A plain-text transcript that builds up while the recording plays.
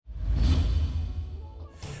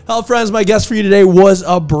Hello, friends. My guest for you today was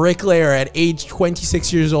a bricklayer at age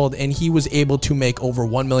 26 years old, and he was able to make over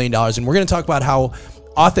 $1 million. And we're going to talk about how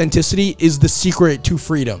authenticity is the secret to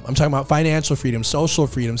freedom. I'm talking about financial freedom, social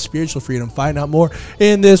freedom, spiritual freedom. Find out more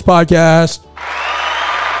in this podcast.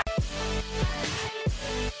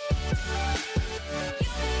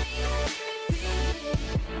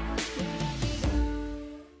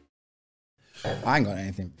 I ain't got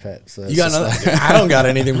anything prepared. So You got nothing? I don't got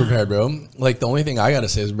anything prepared, bro. Like, the only thing I got to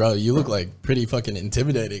say is, bro, you look like pretty fucking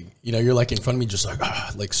intimidating. You know, you're like in front of me just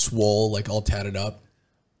like swole, like all tatted up.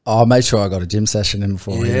 I'll make sure I got a gym session in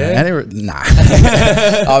before. Yeah? Nah.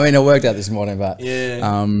 I mean, I worked out this morning, but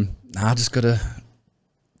I just got to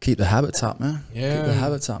keep the habits up, man. Yeah. Keep the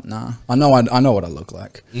habits up. Nah. I know what I look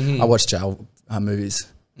like. I watch jail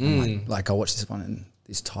movies. Like I watched this one and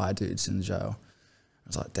these Thai dudes in the jail. I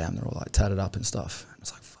was like, damn, they're all like tatted up and stuff. And I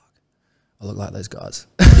was like, fuck, I look like those guys.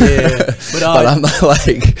 Yeah. But I'm not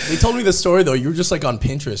like... They told me the story, though. You were just like on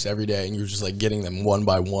Pinterest every day and you were just like getting them one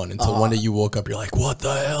by one until one day you woke up, you're like, what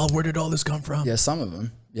the hell? Where did all this come from? Yeah, some of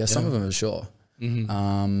them. Yeah, some of them for sure.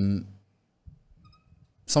 Some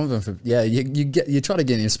of them for... Yeah, you try to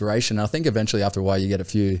get inspiration. I think eventually after a while you get a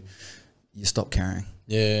few, you stop caring.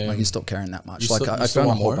 Yeah. Like you stop caring that much. You Like still, I found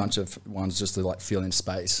a whole more? bunch of ones just to like fill in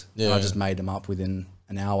space. Yeah. And I just made them up within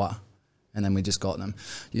an hour and then we just got them.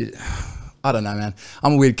 I don't know, man.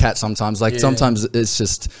 I'm a weird cat sometimes. Like sometimes it's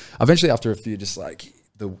just eventually after a few, just like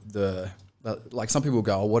the like some people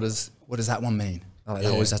go, oh, what does that one mean? Like,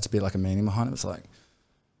 there always has to be like a meaning behind it. It's like,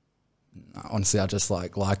 honestly, I just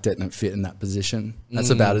liked it and it fit in that position. That's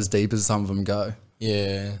about as deep as some of them go.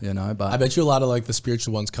 Yeah. You know, but I bet you a lot of like the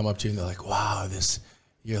spiritual ones come up to you and they're like, wow,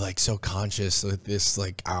 you're like so conscious with this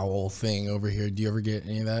like owl thing over here. Do you ever get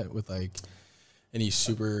any of that with like any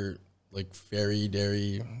super like fairy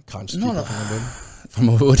dairy conscious people from the wood? From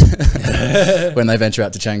a wood when they venture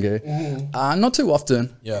out to Canggu. Not too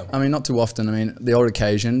often. Yeah. I mean, not too often. I mean, the odd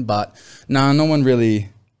occasion, but no one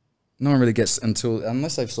really gets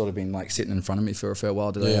unless they've sort of been like sitting in front of me for a fair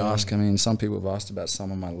while. Do they ask? I mean, some people have asked about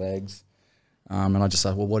some of my legs. And I just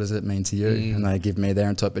say, well, what does it mean to you? And they give me their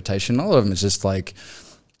interpretation. A lot of them is just like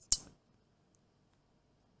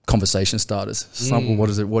conversation starters. Some, well,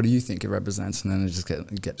 what do you think it represents? And then they just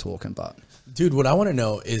get talking. But dude, what I want to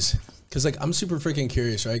know is, because like I'm super freaking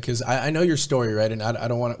curious, right? Because I know your story, right? And I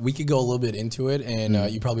don't want to, we could go a little bit into it,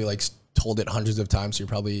 and you probably like told it hundreds of times. So you're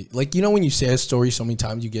probably like, you know, when you say a story so many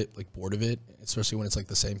times, you get like bored of it, especially when it's like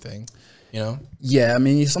the same thing, you know? Yeah, I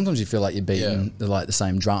mean, sometimes you feel like you're beating the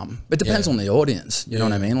same drum. It depends on the audience. You know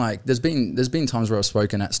what I mean? Like there's been times where I've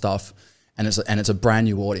spoken at stuff and it's a brand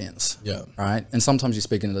new audience. Yeah. Right. And sometimes you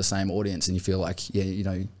speak into the same audience and you feel like, you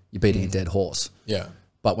know, you're beating a dead horse. Yeah.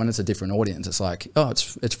 But when it's a different audience, it's like, oh,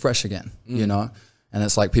 it's fresh again, you know? And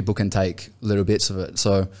it's like people can take little bits of it.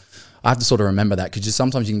 So I have to sort of remember that because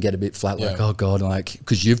sometimes you can get a bit flat, like, oh God, like,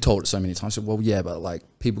 because you've told it so many times. So, well, yeah, but like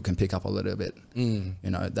people can pick up a little bit, you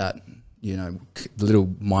know, that, you know, the little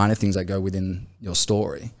minor things that go within your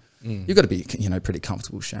story. You've got to be, you know, pretty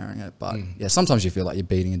comfortable sharing it. But yeah, sometimes you feel like you're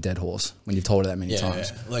beating a dead horse when you've told it that many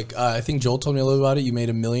times. Yeah. Like I think Joel told me a little about it. You made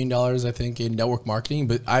 $1 million, I think, in network marketing.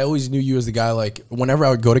 But I always knew you as the guy, like whenever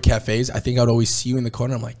I would go to cafes, I think I would always see you in the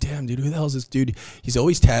corner. I'm like, damn, dude, who the hell is this dude? He's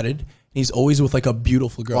always tatted. He's always with like a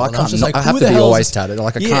beautiful girl. Well, I have to be always tatted.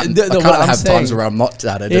 Like I can't have times where I'm not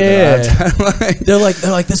tatted. Yeah. They're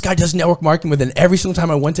like, this guy does network marketing with, and every single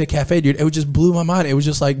time I went to a cafe, dude, it just blew my mind. It was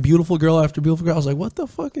just like beautiful girl after beautiful girl. I was like, what the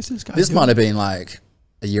fuck is this guy doing? Might have been like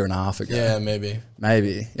a year and a half ago. Yeah, maybe.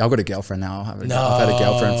 Yeah, I've got a girlfriend now. I've had a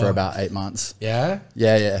girlfriend for about 8 months. Yeah?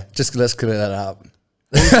 Yeah. Just let's clear that up.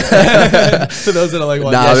 For those that are like,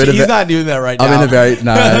 he's not doing that right now. I'm in a very,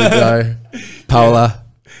 no. Paola.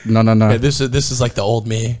 No. Yeah, this is like the old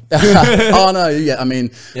me. Oh no, yeah. I mean,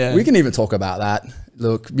 we can even talk about that.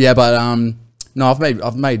 Look, yeah, but no,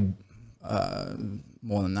 I've made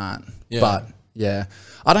more than that. Yeah. But yeah,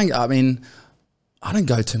 I don't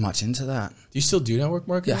go too much into that. Do you still do network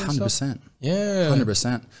marketing? Yeah, 100%. Yeah,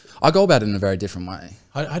 100%. I go about it in a very different way.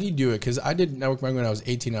 How do you do it? Because I did network marketing when I was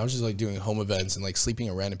 18. I was just like doing home events and like sleeping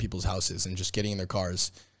at random people's houses and just getting in their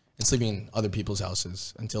cars and sleeping in other people's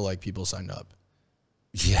houses until like people signed up.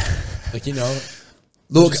 Yeah. Like, you know,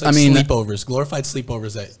 look, just, like, sleepovers, glorified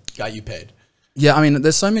sleepovers that got you paid. Yeah, I mean,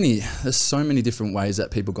 there's so many different ways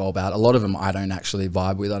that people go about it. A lot of them I don't actually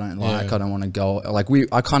vibe with. I don't like. I don't want to go. Like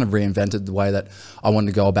I kind of reinvented the way that I wanted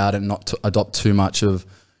to go about it, and not to adopt too much of,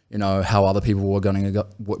 you know, how other people were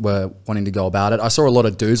wanting to go about it. I saw a lot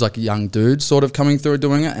of dudes, like young dudes sort of coming through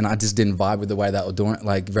doing it, and I just didn't vibe with the way that were doing it,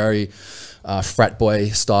 like very frat boy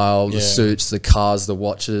style, the suits, the cars, the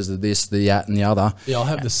watches, the this, the that, and the other. They all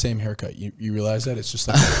have the same haircut. You realize that? It's just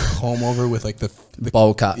like a comb over with like the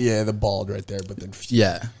bowl cut. Yeah, the bald right there, but then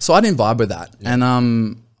yeah. So I didn't vibe with that, and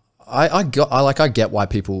I get why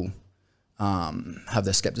people have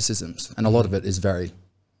their skepticisms, and a lot of it is very,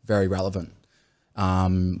 very relevant.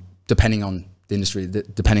 Depending on the industry,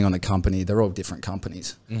 depending on the company, they're all different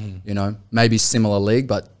companies, you know, maybe similar league,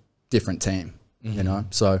 but different team, you know?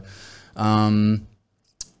 So, I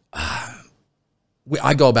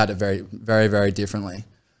go about it very, very, very differently.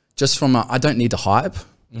 Just from, I don't need to hype.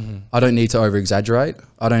 I don't need to over exaggerate.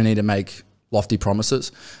 I don't need to make lofty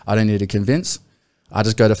promises. I don't need to convince. I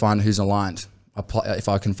just go to find who's aligned. If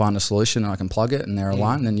I can find a solution and I can plug it and they're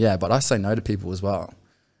aligned, then yeah, but I say no to people as well,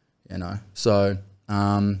 you know? So,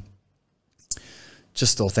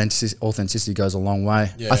 just authenticity goes a long way.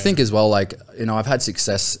 I think as well, like, you know, I've had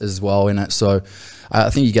success as well in it. So I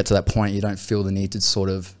think you get to that point, you don't feel the need to sort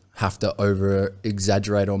of have to over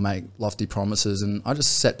exaggerate or make lofty promises. And I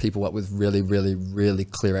just set people up with really, really, really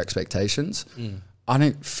clear expectations. I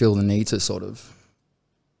don't feel the need to sort of,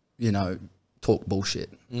 you know, talk bullshit.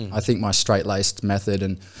 I think my straight-laced method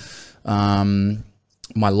and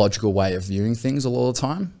my logical way of viewing things a lot of the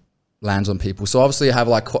time lands on people. So obviously I have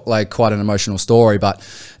like quite an emotional story, but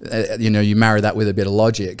you know, you marry that with a bit of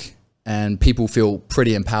logic, and people feel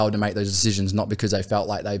pretty empowered to make those decisions, not because they felt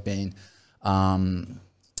like they've been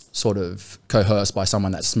sort of coerced by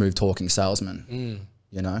someone that's smooth talking salesman.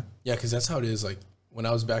 You know? Yeah, because that's how it is. Like when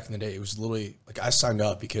I was back in the day, it was literally like I signed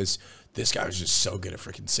up because this guy was just so good at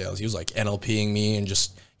freaking sales. He was like NLPing me and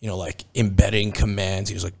just, you know, like embedding commands.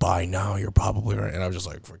 He was like, buy now, you're probably right. And I was just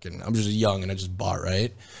like, freaking, I'm just young and I just bought,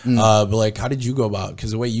 right? But like, how did you go about it?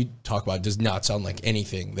 Because the way you talk about it does not sound like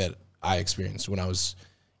anything that I experienced when I was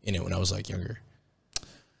in it, when I was like younger.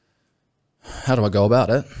 How do I go about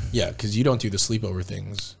it? Yeah, because you don't do the sleepover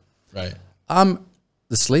things, right?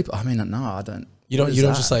 The sleep, I mean, no, I don't. You don't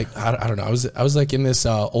just like, I don't know. I was like in this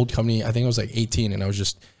old company, I think I was like 18, and I was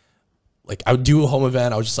just, like, I would do a home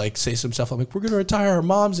event. I would just like say some stuff. I'm like, we're going to retire our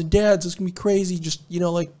moms and dads. It's going to be crazy. Just, you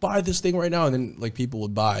know, like buy this thing right now. And then like people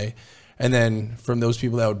would buy. And then from those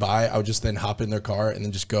people that would buy, I would just then hop in their car and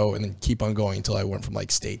then just go and then keep on going until I went from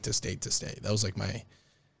like state to state to state. That was like my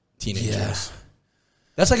teenage years.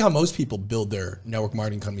 That's like how most people build their network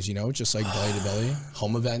marketing companies, you know, just like belly to belly,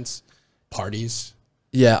 home events, parties.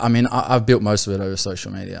 Yeah. I mean, I've built most of it over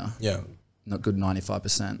social media. Yeah. Not good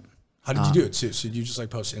 95%. How did you do it? So did you just like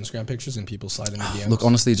post Instagram pictures and people slide in the DMs? Look,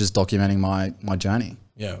 honestly, just documenting my journey.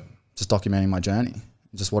 Yeah. Just documenting my journey,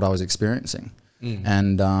 just what I was experiencing.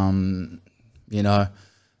 And, you know,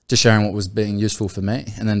 just sharing what was being useful for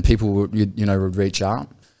me. And then people would, you know, would reach out.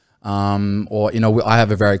 Or, you know, I have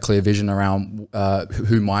a very clear vision around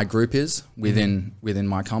who my group is within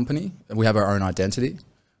my company. We have our own identity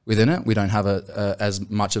within it. We don't have as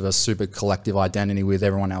much of a super collective identity with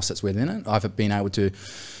everyone else that's within it. I've been able to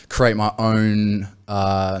create my own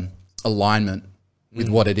alignment with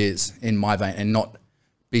what it is in my vein, and not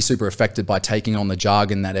be super affected by taking on the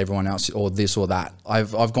jargon that everyone else or this or that.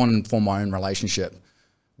 I've gone and formed my own relationship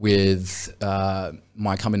with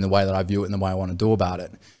my company, the way that I view it and the way I want to do about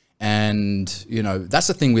it. And, you know, that's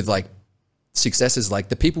the thing with like success is like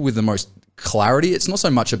the people with the most clarity. It's not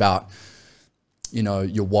so much about, you know,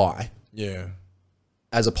 your why. Yeah.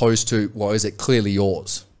 As opposed to, well, is it clearly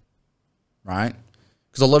yours? Right?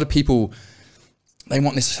 Because a lot of people, they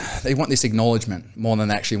want this acknowledgement more than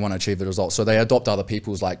they actually want to achieve the result. So they adopt other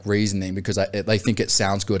people's like reasoning because they think it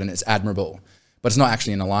sounds good and it's admirable, but it's not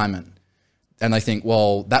actually in alignment. And they think,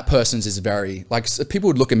 well, that person's is very, like, so people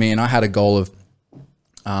would look at me, and I had a goal of,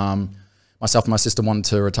 myself and my sister wanted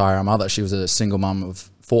to retire our mother. She was a single mum of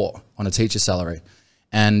 4 on a teacher's salary.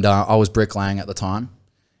 And I was bricklaying at the time.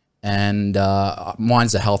 And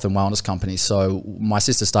mine's a health and wellness company. So my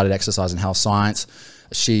sister started exercise and health science.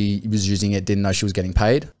 She was using it, didn't know she was getting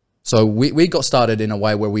paid. So we got started in a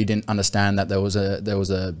way where we didn't understand that there was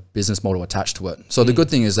a business model attached to it. So the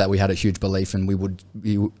good thing is that we had a huge belief, and we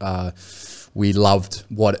loved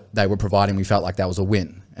what they were providing. We felt like that was a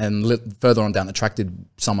win. And further on down the track, did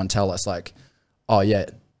someone tell us like, oh yeah,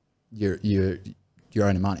 you're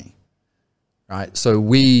earning money, right? So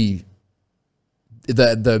the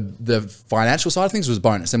financial side of things was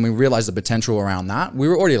bonus, and we realized the potential around that. We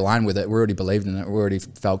were already aligned with it. We already believed in it. We already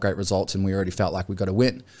felt great results, and we already felt like we got to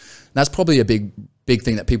win. And that's probably a big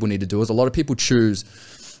thing that people need to do. Is a lot of people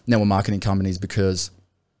choose network marketing companies because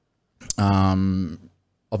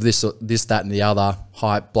of this, that, and the other,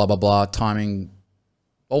 hype, blah, blah, blah, timing,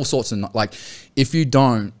 all sorts of, like, if you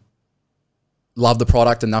don't love the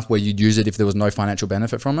product enough where you'd use it if there was no financial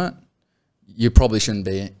benefit from it, you probably shouldn't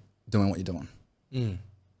be doing what you're doing.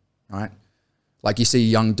 Right? Like, you see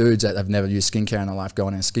young dudes that have never used skincare in their life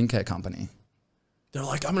going in a skincare company. They're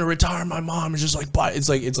like, I'm going to retire. My mom is just like, but it's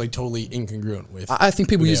like totally incongruent with. I think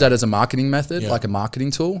people use that as a marketing method, like a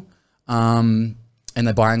marketing tool. And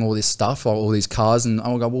they're buying all this stuff, all these cars, and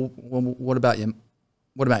I'll go, well, what about your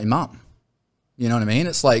mum? You know what I mean?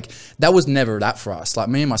 It's like, that was never that for us. Like,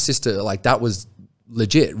 me and my sister, like, that was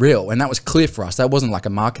legit, real. And that was clear for us. That wasn't like a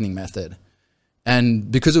marketing method. And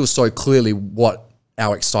because it was so clearly what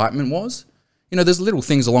our excitement was, you know, there's little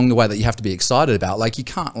things along the way that you have to be excited about. Like, you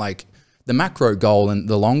can't, like, the macro goal and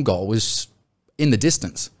the long goal was in the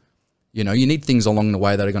distance. You know, you need things along the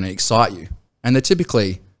way that are going to excite you. And they're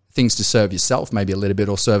typically things to serve yourself maybe a little bit,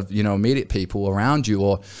 or serve, you know, immediate people around you,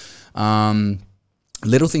 or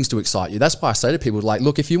little things to excite you. That's why I say to people, like,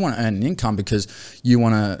 look, if you want to earn an income because you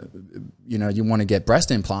want to, you know, you want to get breast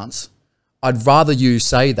implants, I'd rather you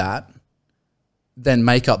say that than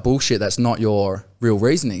make up bullshit that's not your real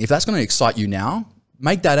reasoning. If that's going to excite you now,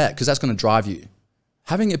 make that out, because that's going to drive you.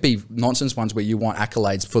 Having it be nonsense ones where you want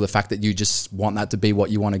accolades for the fact that you just want that to be what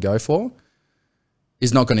you want to go for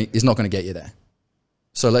is not going to get you there.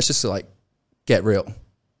 So let's just, like, get real.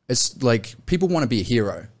 It's like, people want to be a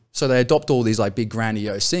hero. So they adopt all these, like, big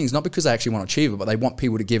grandiose things, not because they actually want to achieve it, but they want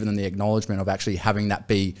people to give them the acknowledgement of actually having that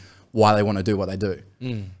be why they want to do what they do.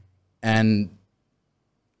 And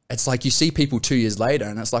it's like, you see people 2 years later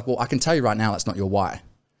and it's like, well, I can tell you right now that's not your why,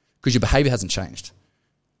 because your behavior hasn't changed.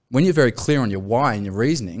 When you're very clear on your why and your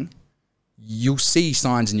reasoning, you'll see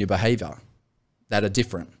signs in your behavior that are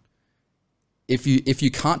different. If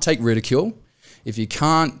you can't take ridicule, if you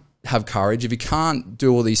can't have courage, if you can't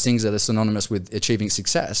do all these things that are synonymous with achieving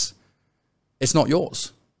success, it's not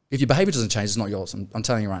yours. If your behavior doesn't change, it's not yours. I'm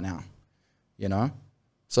telling you right now, you know?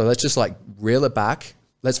 So let's just, like, reel it back.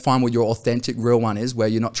 Let's find what your authentic, real one is, where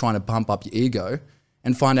you're not trying to pump up your ego,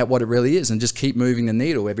 and find out what it really is, and just keep moving the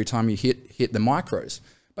needle every time you hit the micros.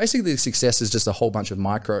 Basically, success is just a whole bunch of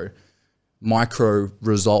micro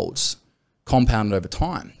results compounded over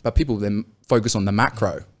time. But people then focus on the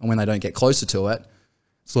macro, and when they don't get closer to it,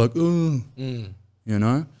 it's like, you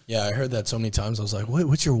know? Yeah, I heard that so many times. I was like,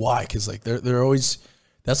 what's your why? Because, like, they're always,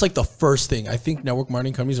 that's like the first thing. I think network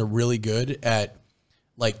marketing companies are really good at,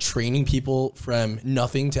 like, training people from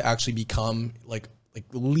nothing to actually become like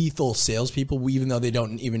lethal salespeople, even though they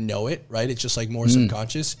don't even know it, right? It's just, like, more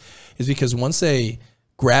subconscious, is because once they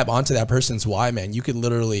grab onto that person's why, man, you could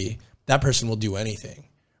literally, that person will do anything,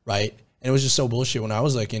 right? And it was just so bullshit when I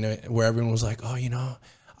was, like, in it, where everyone was like, oh, you know,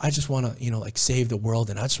 I just want to, you know, like, save the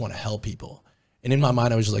world, and I just want to help people. And in my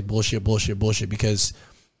mind, I was just like, bullshit, because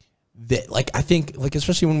like, I think, like,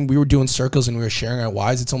 especially when we were doing circles and we were sharing our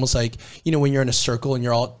whys, it's almost like, you know, when you're in a circle and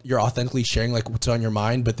you're authentically sharing, like, what's on your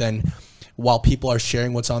mind, but then while people are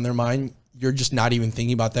sharing what's on their mind, you're just not even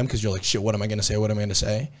thinking about them, because you're like, shit, what am I going to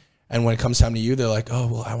say? And when it comes time to you, they're like, oh,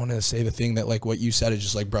 well, I want to say the thing that, like, what you said, it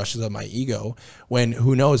just, like, brushes up my ego, when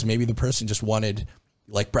who knows, maybe the person just wanted,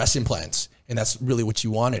 like, breast implants, and that's really what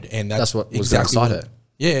you wanted. And that's what was exactly excited.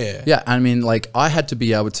 Yeah. I mean, like, I had to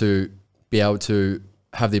be able to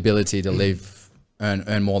have the ability to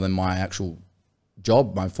earn more than my actual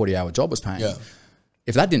job, my 40-hour job was paying. Yeah.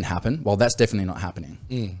 If that didn't happen, well, that's definitely not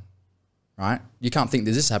happening. Right? You can't think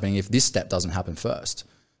that this is happening if this step doesn't happen first.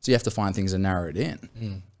 So you have to find things and narrow it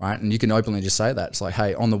in, right? And you can openly just say that. It's like,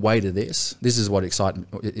 hey, on the way to this is what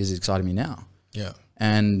is exciting me now. Yeah.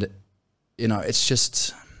 And, you know, it's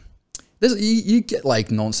just, you get, like,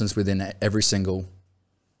 nonsense within every single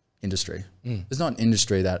industry. There's not an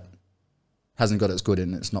industry that hasn't got its good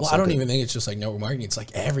in it. It's not. Well, I don't even think it's just, like, network marketing. It's,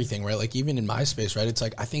 like, everything, right? Like, even in my space, right? It's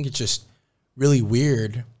like, I think it's just really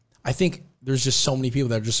weird. I think there's just so many people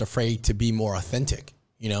that are just afraid to be more authentic,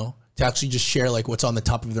 you know, to actually just share, like, what's on the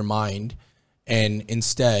top of their mind, and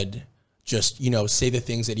instead just, you know, say the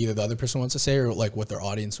things that either the other person wants to say or, like, what their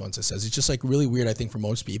audience wants to say. It's just, like, really weird, I think, for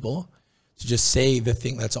most people to just say the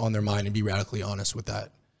thing that's on their mind and be radically honest with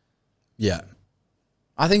that. Yeah.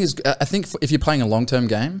 I think if you're playing a long-term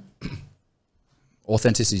game,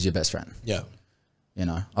 authenticity is your best friend. Yeah. You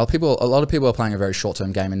know, a lot of people are playing a very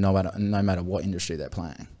short-term game, and no matter what industry they're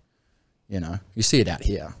playing. You know, you see it out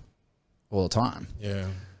here all the time. Yeah.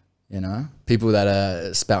 You know, people that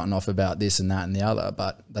are spouting off about this and that and the other,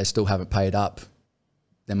 but they still haven't paid up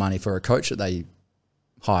their money for a coach that they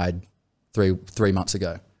hired three months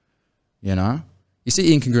ago. You know, you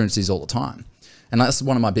see incongruencies all the time. And that's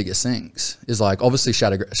one of my biggest things is, like, obviously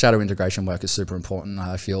shadow integration work is super important.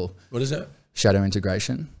 I feel. What is that? Shadow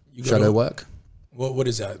integration, shadow work. What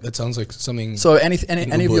is that? That sounds like something. So any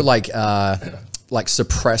of your like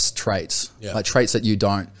suppressed traits, like traits that you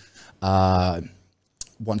don't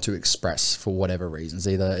want to express for whatever reasons.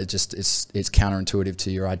 Either it's counterintuitive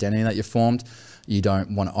to your identity that you've formed. You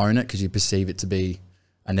don't want to own it because you perceive it to be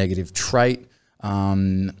a negative trait.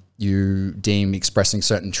 You deem expressing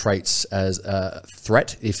certain traits as a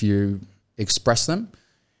threat if you express them.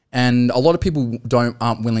 And a lot of people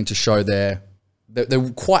aren't willing to show they're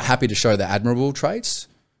quite happy to show their admirable traits,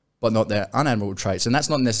 but not their unadmirable traits. And that's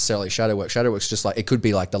not necessarily shadow work. Shadow work's just like, it could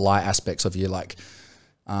be like the light aspects of you, like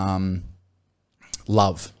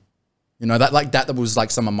love. You know, that was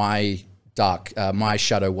like some of my my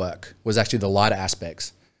shadow work was actually the lighter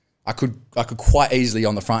aspects. I could quite easily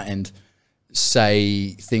on the front end say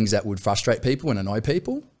things that would frustrate people and annoy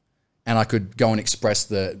people. And I could go and express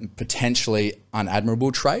the potentially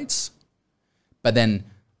unadmirable traits, but then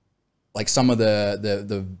like some of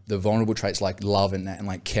the vulnerable traits like love and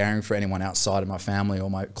like caring for anyone outside of my family or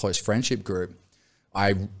my close friendship group,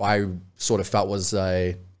 I sort of felt was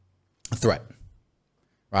a threat.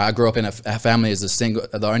 Right, I grew up in a family as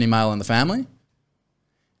the only male in the family,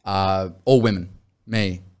 all women,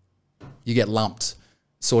 me. You get lumped,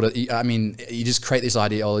 sort of. I mean, you just create this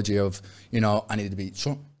ideology of, you know, I need to be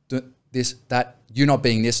strong. This, that, you not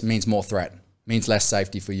being this means more threat, means less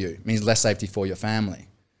safety for you, means less safety for your family,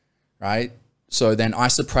 right? So then I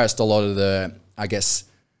suppressed a lot of the, I guess,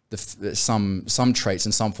 some traits,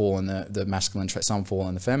 and some fall in the masculine traits, some fall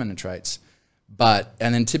in the feminine traits. And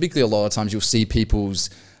then typically a lot of times you'll see people's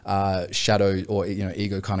shadow or, you know,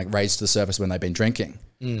 ego kind of raised to the surface when they've been drinking.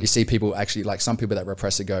 You see people actually, like some people that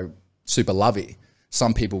repress it go super lovey.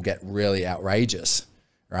 Some people get really outrageous.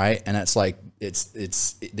 Right, and it's like it's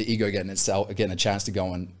the ego getting a chance to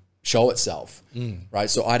go and show itself, right?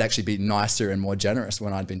 So I'd actually be nicer and more generous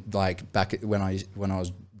when I'd been like when I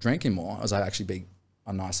was drinking more. I'd actually be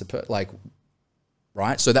a nicer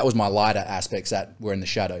right? So that was my lighter aspects that were in the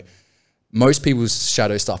shadow. Most people's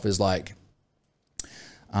shadow stuff is like,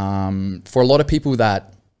 for a lot of people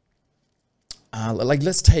that, like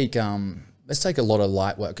let's take a lot of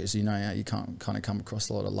light workers. You know, you can't kind of come across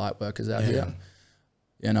a lot of light workers out here.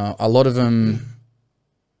 You know, a lot of them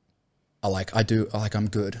are like, I'm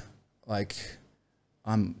good. Like,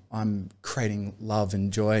 I'm creating love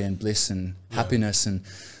and joy and bliss and happiness, and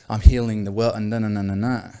I'm healing the world, and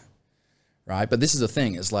no. Right? But this is the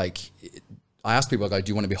thing, is like, I ask people, I go,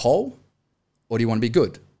 do you want to be whole or do you want to be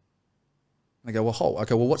good? I go, well, whole.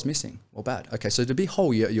 Okay, well, what's missing? Well, bad. Okay, so to be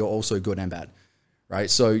whole, you're also good and bad, right?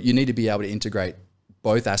 So you need to be able to integrate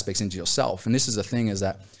both aspects into yourself. And this is the thing, is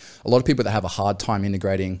that a lot of people that have a hard time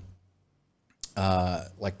integrating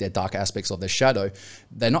like their dark aspects of their shadow,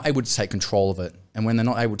 they're not able to take control of it. And when they're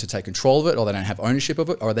not able to take control of it, or they don't have ownership of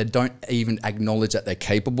it, or they don't even acknowledge that they're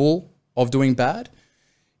capable of doing bad,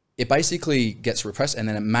 it basically gets repressed, and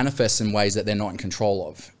then it manifests in ways that they're not in control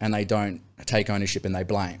of, and they don't take ownership and they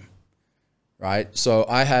blame, right? So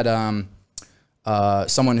I had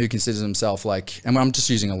someone who considers himself like, and I'm just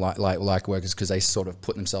using like workers because they sort of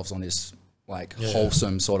put themselves on this like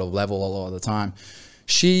wholesome sort of level a lot of the time.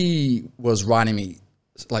 She was writing me,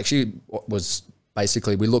 like she was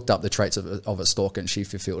basically, we looked up the traits of a stalker, and she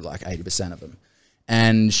fulfilled like 80% of them.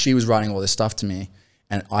 And she was writing all this stuff to me,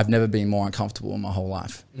 and I've never been more uncomfortable in my whole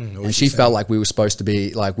life. And she felt like we were supposed to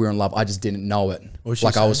be, like we were in love. I just didn't know it.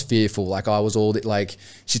 Like I was fearful. Like I was like,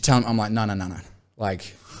 she's telling me, I'm like, no.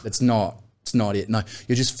 Like it's not it. No,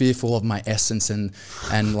 you're just fearful of my essence and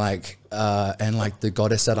like the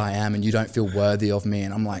goddess that I am, and you don't feel worthy of me.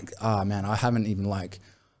 And I'm like, man, I haven't even like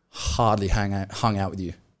hardly hung out with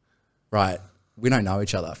you, right? We don't know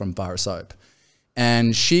each other from bar of soap.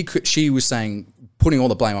 And she was saying, putting all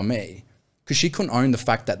the blame on me, because she couldn't own the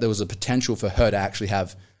fact that there was a potential for her to actually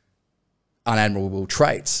have unadmirable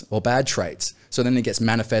traits or bad traits. So then it gets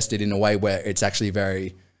manifested in a way where it's actually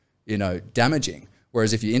very, you know, damaging.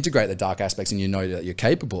 Whereas if you integrate the dark aspects and you know that you're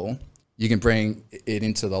capable, you can bring it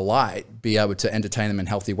into the light, be able to entertain them in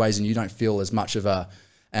healthy ways, and you don't feel as much of a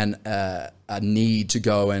need to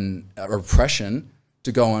go and a repression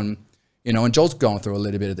to go and, you know. And Joel's going through a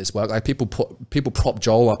little bit of this work. Like people prop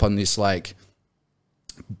Joel up on this like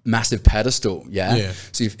massive pedestal, yeah.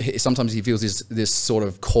 So sometimes he feels this sort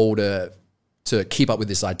of call to keep up with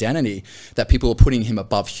this identity that people are putting him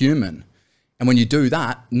above human. And when you do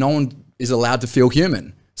that, no one is allowed to feel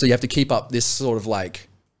human. So you have to keep up this sort of like,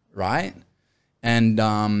 right? And,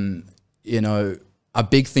 you know, a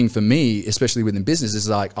big thing for me, especially within business, is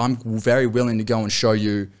like, I'm very willing to go and show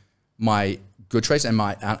you my good traits and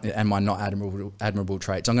my not admirable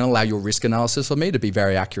traits. I'm going to allow your risk analysis for me to be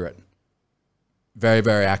very accurate. Very,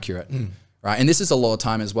 very accurate. right? And this is a lot of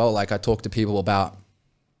time as well. Like I talk to people about,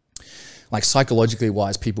 like psychologically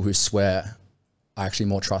wise, people who swear are actually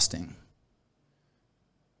more trusting.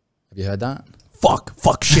 Have you heard that?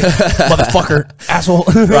 Fuck shit, motherfucker, asshole.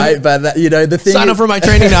 Right, but that, the thing. Sign up for my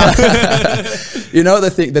training now.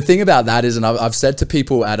 The thing about that is, and I've said to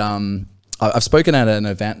people at I've spoken at an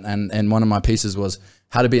event, and one of my pieces was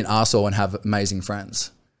how to be an arsehole and have amazing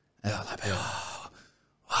friends. And I was like,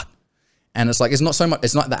 what? And it's like, it's not so much.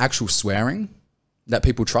 It's not the actual swearing that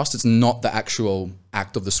people trust. It's not the actual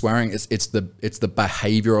act of the swearing. It's the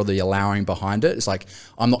behavior or the allowing behind it. It's like,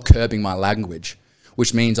 I'm not curbing my language,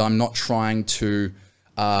 which means I'm not trying to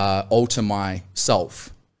alter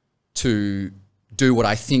myself to do what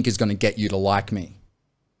I think is going to get you to like me,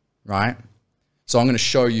 right? So I'm going to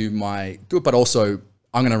show you my good, but also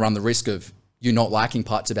I'm going to run the risk of you not liking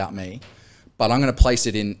parts about me, but I'm going to place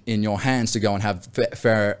it in your hands to go and have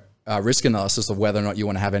fair risk analysis of whether or not you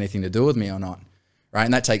want to have anything to do with me or not, right?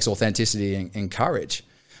 And that takes authenticity and courage.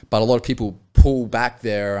 But a lot of people pull back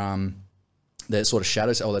their sort of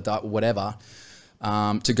shadows or their dark, whatever,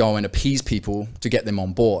 to go and appease people to get them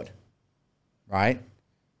on board, right?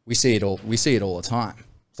 We see it all the time.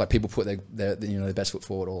 It's like people put their best foot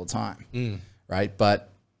forward all the time, right? But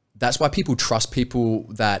that's why people trust people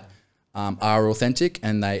that are authentic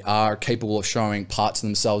and they are capable of showing parts of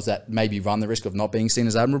themselves that maybe run the risk of not being seen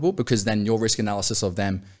as admirable, because then your risk analysis of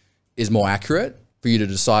them is more accurate for you to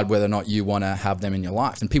decide whether or not you want to have them in your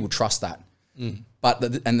life. And people trust that. But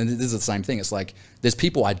and this is the same thing. It's like there's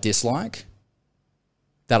people I dislike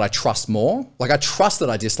that I trust more. Like I trust that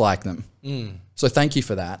I dislike them. So thank you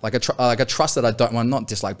for that. Like I trust that I don't want, not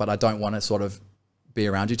dislike, but I don't want to sort of be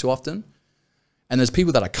around you too often. And there's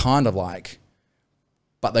people that I kind of like,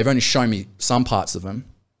 but they've only shown me some parts of them,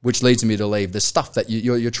 which leads me to believe there's stuff that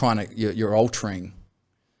you're altering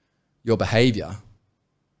your behavior,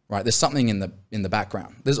 right? There's something in the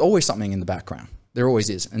background. There's always something in the background. There always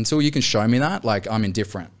is. Until you can show me that, like I'm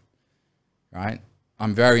indifferent, right?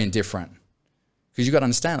 I'm very indifferent. Because you got to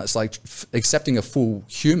understand, it's like accepting a full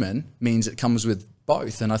human means it comes with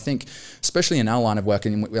both. And I think, especially in our line of work,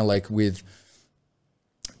 and like with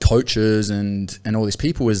coaches and all these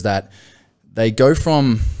people, is that they go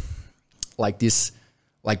from like this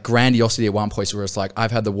like grandiosity at one place where it's like,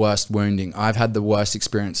 I've had the worst wounding, I've had the worst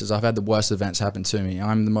experiences, I've had the worst events happen to me,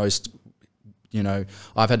 I'm the most,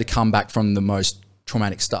 I've had to come back from the most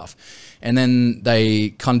traumatic stuff. And then they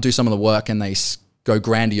kind of do some of the work and they go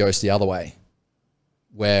grandiose the other way,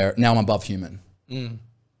 where now I'm above human, right?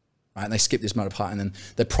 And they skip this motor part and then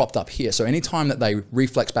they're propped up here. So anytime that they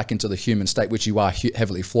reflex back into the human state, which you are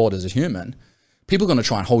heavily flawed as a human, people are going to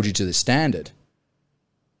try and hold you to this standard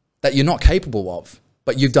that you're not capable of,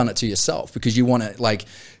 but you've done it to yourself because you want to, like,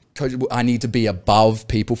 I need to be above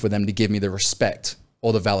people for them to give me the respect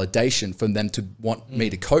or the validation for them to want me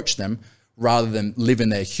to coach them, rather than live in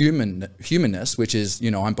their humanness, which is,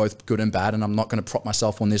 I'm both good and bad, and I'm not going to prop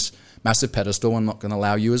myself on this massive pedestal. I'm not going to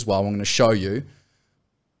allow you as well. I'm going to show you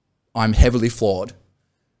I'm heavily flawed,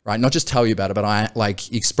 right? Not just tell you about it, but I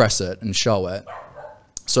like express it and show it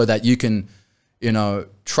so that you can,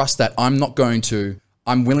 trust that I'm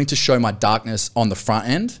willing to show my darkness on the front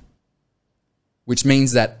end, which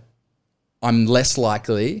means that I'm less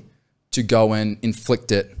likely to go and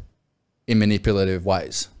inflict it in manipulative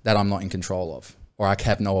ways that I'm not in control of or I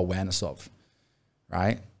have no awareness of,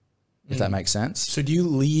 right? If that makes sense. So do you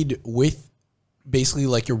lead with basically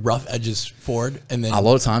like your rough edges forward and then... A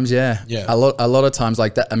lot of times, yeah. A lot of times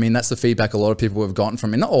like that. I mean, that's the feedback a lot of people have gotten from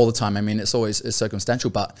me. Not all the time. I mean, it's circumstantial,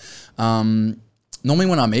 but normally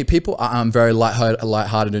when I meet people, I'm very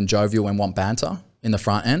lighthearted and jovial and want banter in the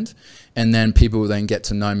front end. And then people then get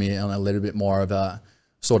to know me on a little bit more of a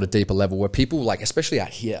sort of deeper level where people like, especially out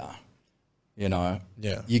here,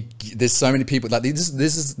 there's so many people like this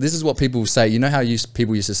is what people say. You know how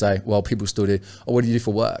people used to say, well, people still do, oh, what do you do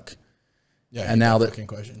for work? Yeah, and now that fucking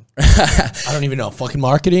question. I don't even know. Fucking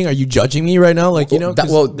marketing? Are you judging me right now? Like, dude,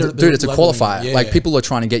 it's a qualifier. Yeah, like people are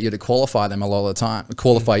trying to get you to qualify them a lot of the time.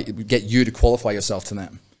 Get you to qualify yourself to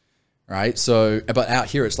them, right? So, but out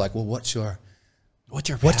here it's like, well, what you've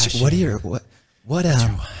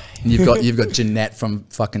got Jeanette from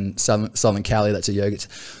fucking Southern Cali. That's a yoga.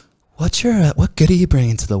 What good are you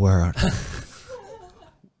bringing to the world?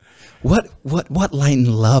 what light and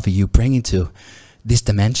love are you bringing to this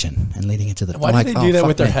dimension and leading into the... Why do they do that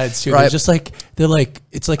with their heads too? Right. They're just like,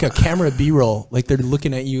 it's like a camera B-roll. Like they're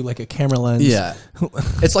looking at you like a camera lens. Yeah.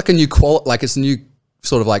 It's like it's a new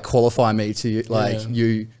sort of like qualify me to you. Like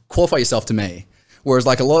you qualify yourself to me. Whereas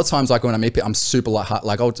like a lot of times, like when I meet people, I'm super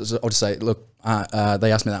like I'll just say, look,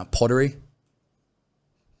 they asked me that pottery.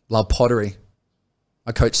 Love pottery.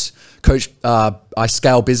 I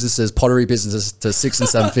scale businesses, pottery businesses to 6 and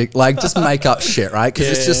 7 figures, like just make up shit, right? Because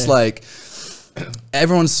it's just like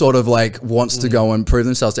everyone sort of like wants to go and prove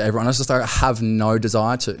themselves to everyone. It's just like I have no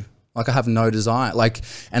desire to. Like I have no desire. Like,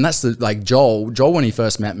 and that's the like Joel when he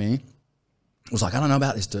first met me was like, I don't know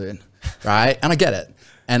about this dude, right? And I get it.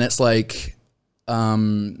 And it's like,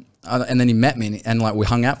 and then he met me and like we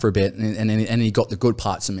hung out for a bit, and he got the good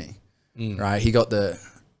parts of me, right? He got the,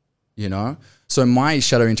 you know. So my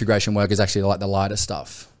shadow integration work is actually like the lighter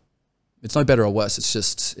stuff. It's no better or worse. It's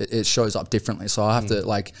just it shows up differently. So I have to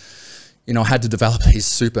like, you know, I had to develop these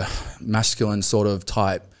super masculine sort of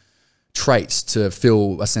type traits to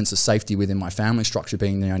feel a sense of safety within my family structure,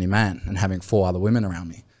 being the only man and having 4 other women around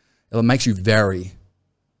me. It makes you very,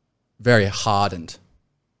 very hardened,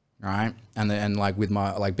 right? And like with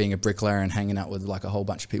my like being a bricklayer and hanging out with like a whole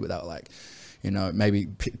bunch of people that were like, you know, maybe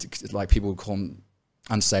like people would call them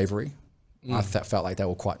unsavory. I felt like they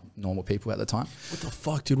were quite normal people at the time. What the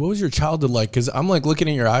fuck, dude? What was your childhood like? Because I'm like looking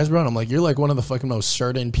in your eyes, bro, and I'm like, you're like one of the fucking most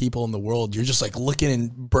certain people in the world. You're just like looking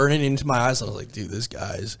and burning into my eyes. I was like, dude, this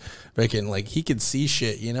guy's freaking like he could see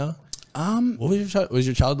shit, you know? What was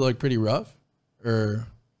your childhood like? Pretty rough, or?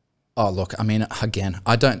 Oh look, I mean, again,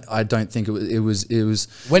 I don't think it was.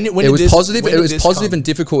 When it was this, positive. when it was positive come? And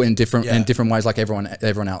difficult in different ways, like everyone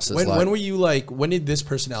else's. When were you like? When did this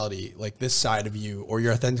personality, like this side of you, or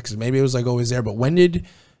your authentic? Because maybe it was like always there, but when did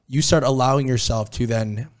you start allowing yourself to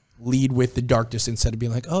then lead with the darkness instead of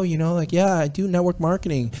being like, oh, you know, like yeah, I do network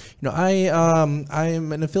marketing. You know, I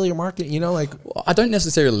am an affiliate marketing. You know, like I don't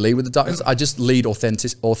necessarily lead with the darkness. I just lead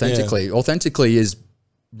authentically. Yeah. Authentically is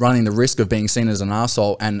running the risk of being seen as an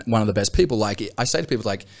asshole and one of the best people. Like I say to people,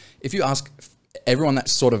 like if you ask everyone that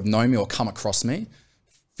sort of know me or come across me,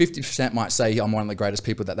 50% might say I'm one of the greatest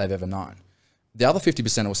people that they've ever known. The other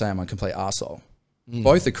 50% will say I'm a complete asshole.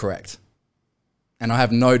 Both are correct. And I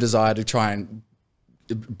have no desire to try and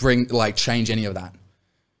change any of that.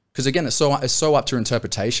 Because again, it's so up to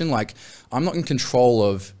interpretation. Like I'm not in control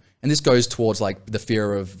of, and this goes towards like the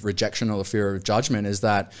fear of rejection or the fear of judgment, is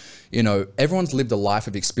that, you know, everyone's lived a life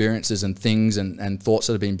of experiences and things and thoughts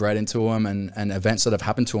that have been bred into them and events that have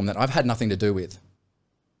happened to them that I've had nothing to do with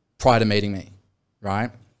prior to meeting me,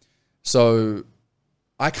 right? So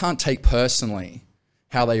I can't take personally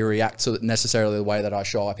how they react to necessarily the way that I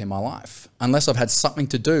show up in my life, unless I've had something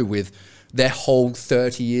to do with their whole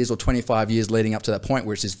 30 years or 25 years leading up to that point,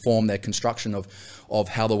 which has formed their construction of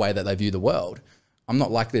how the way that they view the world. I'm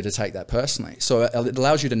not likely to take that personally. So it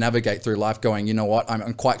allows you to navigate through life going, you know what,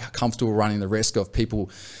 I'm quite comfortable running the risk of people,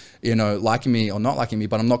 you know, liking me or not liking me,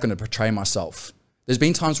 but I'm not going to portray myself. There's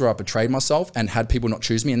been times where I betrayed myself and had people not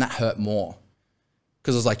choose me, and that hurt more.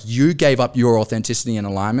 Because it's like, you gave up your authenticity and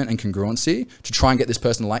alignment and congruency to try and get this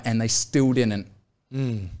person to like, and they still didn't.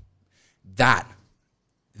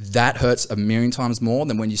 That hurts a million times more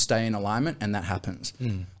than when you stay in alignment and that happens.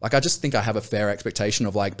 Like, I just think I have a fair expectation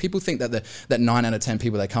of like, people think that that 9 out of 10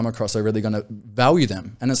 people they come across are really going to value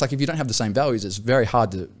them. And it's like, if you don't have the same values, it's very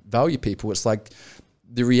hard to value people. It's like,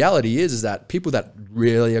 the reality is that people that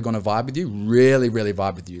really are going to vibe with you, really, really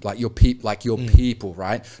vibe with you. Like your people,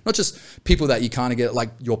 right? Not just people that you kind of get, like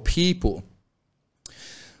your people.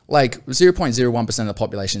 Like 0.01% of the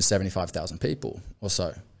population is 75,000 people or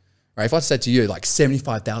so. Right? If I said to you, like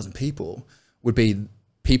 75,000 people would be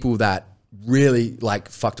people that really like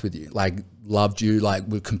fucked with you, like loved you, like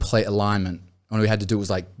with complete alignment. And all we had to do was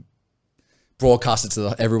like broadcast it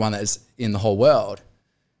to everyone that is in the whole world,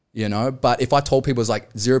 you know? But if I told people it's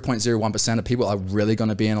like 0.01% of people are really going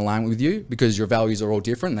to be in alignment with you because your values are all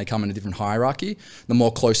different and they come in a different hierarchy, the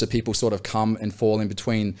more closer people sort of come and fall in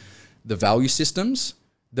between the value systems,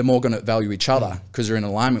 the more going to value each other because they're in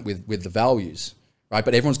alignment with the values. Right,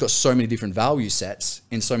 but everyone's got so many different value sets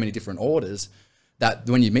in so many different orders that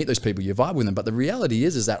when you meet those people, you vibe with them. But the reality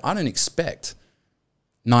is that I don't expect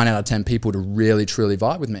 9 out of 10 people to really, truly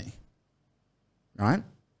vibe with me, right?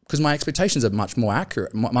 Because my expectations are much more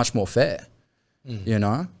accurate, much more fair, you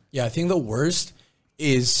know? Yeah, I think the worst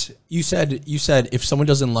is you said if someone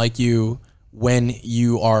doesn't like you when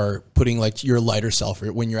you are putting like your lighter self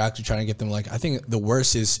or when you're actually trying to get them like, I think the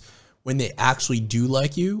worst is when they actually do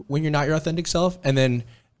like you, when you're not your authentic self, and then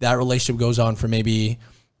that relationship goes on for maybe,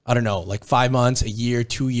 I don't know, like 5 months, a year,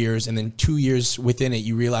 2 years, and then 2 years within it,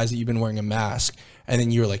 you realize that you've been wearing a mask, and then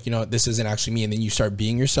you're like, you know, this isn't actually me, and then you start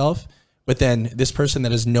being yourself. But then this person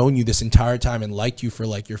that has known you this entire time and liked you for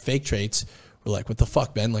like your fake traits, we're like, what the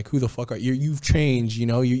fuck, Ben? Like, who the fuck are you? You've changed, you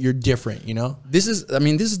know, you're different, you know? This is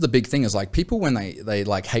the big thing is like people when they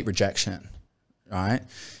like hate rejection, right?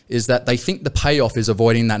 Is that they think the payoff is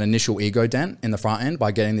avoiding that initial ego dent in the front end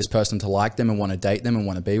by getting this person to like them and want to date them and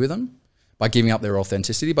want to be with them. by giving up their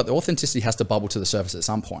authenticity, but the authenticity has to bubble to the surface at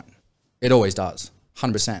some point. It always does,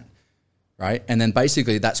 100%, right? And then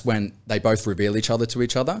basically that's when they both reveal each other to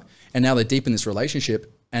each other, and now they're deep in this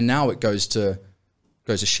relationship, and now it goes to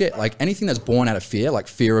shit. Like anything that's born out of fear, like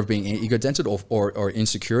fear of being ego-dented or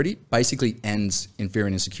insecurity, basically ends in fear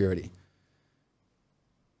and insecurity,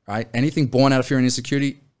 right? Anything born out of fear and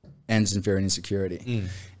insecurity ends in fear and insecurity.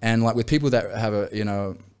 And like with people that have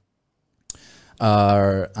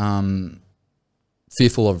are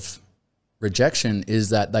fearful of rejection, is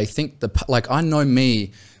that they think like I know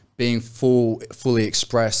me being fully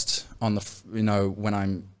expressed on the, when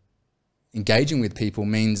I'm engaging with people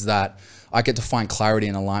means that I get to find clarity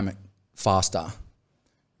and alignment faster,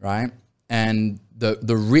 right? And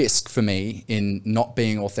the risk for me in not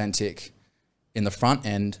being authentic in the front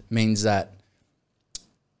end means that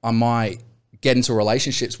I might get into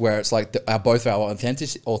relationships where it's like both our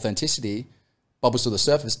authenticity bubbles to the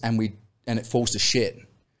surface and it falls to shit.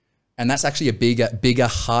 And that's actually a bigger,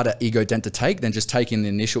 harder ego dent to take than just taking the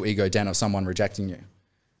initial ego dent of someone rejecting you,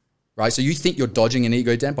 right? So you think you're dodging an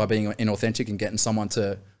ego dent by being inauthentic and getting someone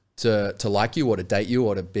to like you or to date you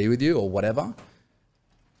or to be with you or whatever.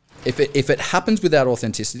 If it happens without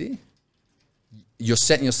authenticity, you're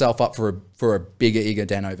setting yourself up for a bigger ego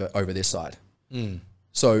dent over this side.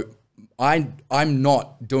 So I'm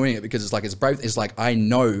not doing it because it's brave. It's like I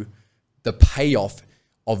know the payoff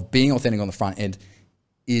of being authentic on the front end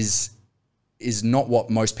is not what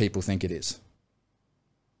most people think it is,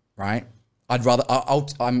 right?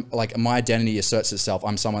 I'm like, my identity asserts itself.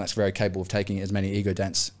 I'm someone that's very capable of taking as many ego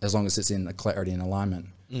dents as long as it's in the clarity and alignment,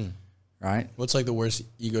 right? What's like the worst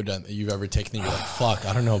ego dent that you've ever taken that you're like, fuck,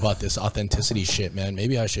 I don't know about this authenticity shit, man.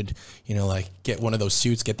 Maybe I should, like get one of those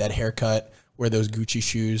suits, get that haircut, wear those Gucci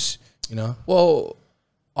shoes, Well,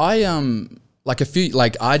 I,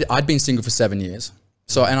 I'd been single for 7 years.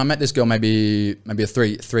 So, and I met this girl maybe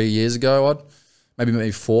 3 years ago,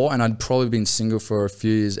 maybe 4, and I'd probably been single for a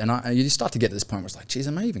few years. And you start to get to this point where it's like, geez,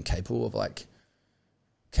 am I even capable of like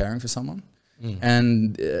caring for someone?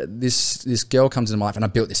 And this girl comes into my life, and I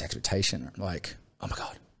built this expectation, like, oh my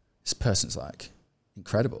God, this person's like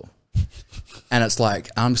incredible. And it's like,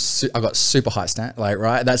 I got super high stand, like,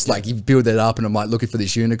 right? That's like, you build it up and I'm like looking for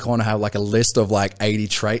this unicorn. I have like a list of like 80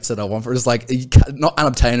 traits that I want for it. It's like, not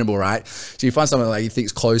unobtainable, right? So you find something like you think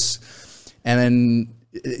is close, and then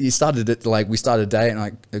we started a date and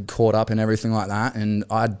like caught up and everything like that. And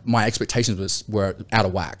my expectations were out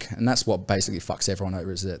of whack. And that's what basically fucks everyone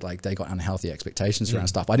over, is that like they got unhealthy expectations around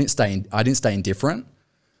stuff. I didn't stay indifferent.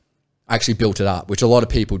 I actually built it up, which a lot of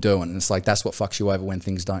people do, and it's like that's what fucks you over when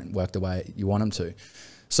things don't work the way you want them to.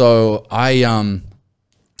 So I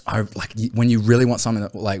like, when you really want something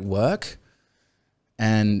to like work,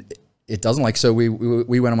 and it doesn't, like, so we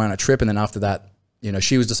went on a trip, and then after that,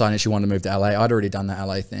 she was deciding she wanted to move to LA. I'd already done the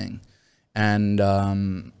LA thing, and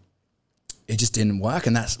it just didn't work.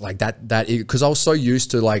 And that's like that because I was so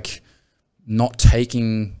used to like not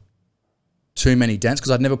taking too many dents,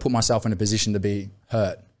 because I'd never put myself in a position to be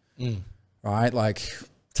hurt. Right? Like,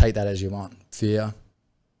 take that as you want. Fear,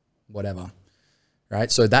 whatever.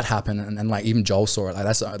 Right? So that happened, and like even Joel saw it. Like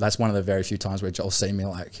that's one of the very few times where Joel seen me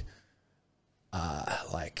like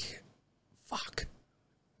fuck.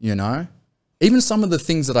 Even some of the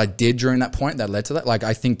things that I did during that point that led to that, like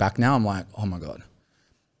I think back now, I'm like, oh my God.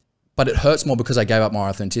 But it hurts more because I gave up my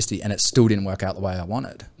authenticity and it still didn't work out the way I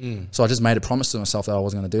wanted. So I just made a promise to myself that I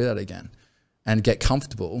wasn't going to do that again, and get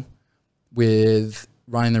comfortable with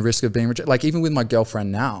running the risk of being rejected. Like even with my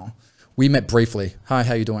girlfriend now, we met briefly. Hi,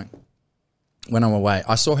 how you doing? When I'm away,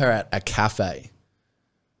 I saw her at a cafe,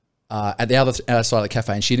 at the other side of the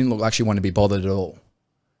cafe, and she didn't look like she wanted to be bothered at all.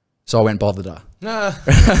 So I went and bothered her.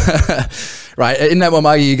 Right? In that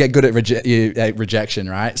moment, you get good at rejection,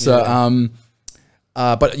 right? So,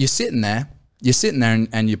 but you're sitting there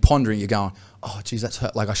and you're pondering, you're going, oh, geez, that's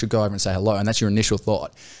hurt. Like I should go over and say hello. And that's your initial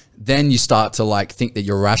thought. Then you start to like think that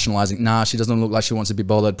you're rationalizing. Nah, she doesn't look like she wants to be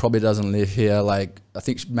bothered. Probably doesn't live here. Like I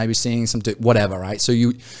think maybe seeing some whatever, right? So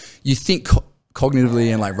you think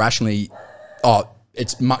cognitively and like rationally, oh,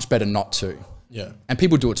 it's much better not to. Yeah. And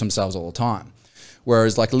people do it to themselves all the time.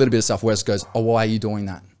 Whereas like a little bit of self-awareness goes, oh, why are you doing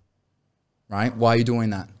that? Right? Why are you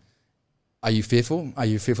doing that? Are you fearful? Are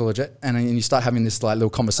you fearful of it? And then you start having this like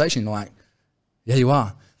little conversation. You're like, yeah, you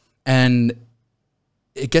are. And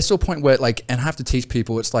it gets to a point where like, and I have to teach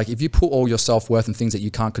people, it's like, if you put all your self-worth in things that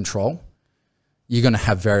you can't control, you're going to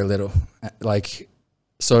have very little. Like,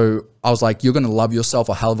 so I was like, you're going to love yourself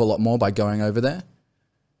a hell of a lot more by going over there,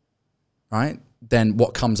 right? Than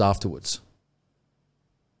what comes afterwards.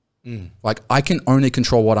 Like I can only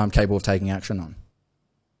control what I'm capable of taking action on.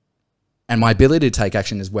 And my ability to take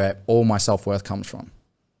action is where all my self-worth comes from.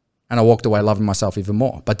 And I walked away loving myself even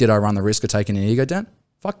more. But did I run the risk of taking an ego dent?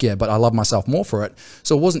 Fuck yeah, but I love myself more for it.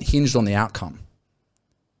 So it wasn't hinged on the outcome.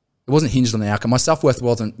 It wasn't hinged on the outcome. My self-worth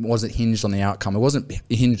wasn't hinged on the outcome. It wasn't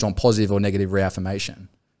hinged on positive or negative reaffirmation.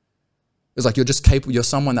 It was like you're just capable. You're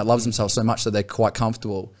someone that loves themselves so much that they're quite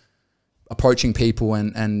comfortable approaching people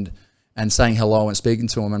and saying hello and speaking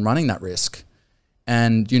to them and running that risk.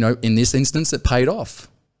 And, you know, in this instance, it paid off.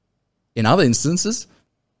 In other instances,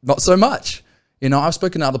 not so much. You know, I've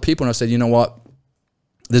spoken to other people and I've said, you know what?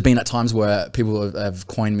 There's been at times where people have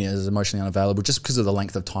coined me as emotionally unavailable just because of the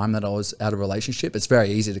length of time that I was out of a relationship. It's very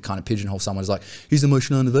easy to kind of pigeonhole someone as like, he's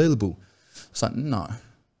emotionally unavailable. It's like, no,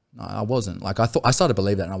 I wasn't. Like I started to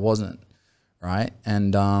believe that and I wasn't, right?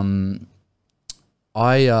 And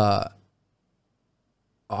I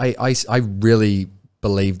really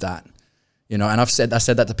believe that, you know, and I said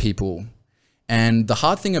that to people. And the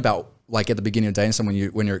hard thing about like at the beginning of dating someone,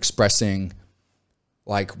 when you're expressing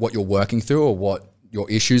like what you're working through or what your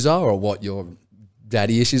issues are or what your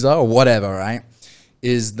daddy issues are or whatever, right,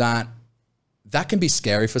 is that can be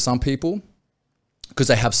scary for some people because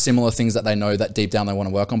they have similar things that they know that deep down they want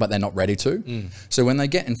to work on, but they're not ready to. So when they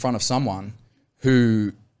get in front of someone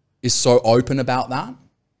who is so open about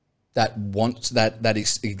that wants that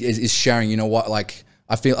is sharing, you know what, like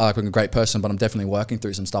I feel like I'm a great person, but I'm definitely working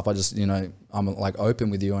through some stuff. I just, you know, I'm like open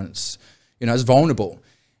with you and it's, you know, it's vulnerable.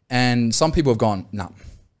 And some people have gone, nah,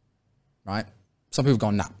 right? Some people have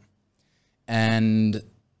gone, nah. And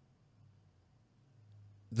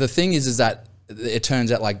the thing is that it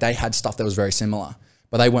turns out like they had stuff that was very similar,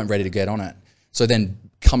 but they weren't ready to get on it. So then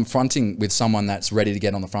confronting with someone that's ready to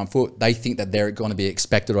get on the front foot, they think that they're going to be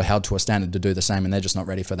expected or held to a standard to do the same, and they're just not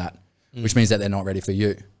ready for that, which means that they're not ready for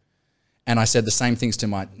you. And I said the same things to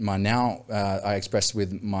my now, I expressed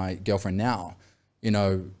with my girlfriend now, you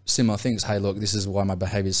know, similar things. Hey, look, this is why my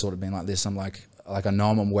behavior's sort of been like this. I'm like I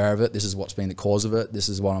know I'm aware of it. This is what's been the cause of it. This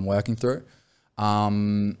is what I'm working through.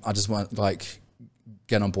 I just want like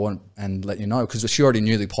get on board and let you know, because she already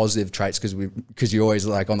knew the positive traits because you're always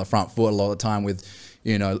like on the front foot a lot of the time with,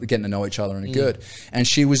 you know, getting to know each other and good. And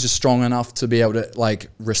she was just strong enough to be able to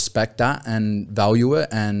like respect that and value it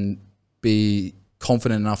and be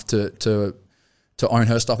confident enough to own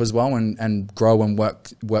her stuff as well and grow and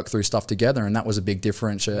work through stuff together. And that was a big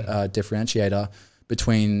differentiator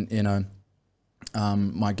between, you know,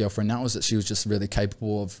 my girlfriend now, was that she was just really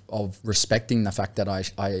capable of respecting the fact that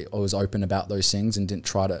I was open about those things and didn't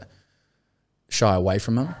try to shy away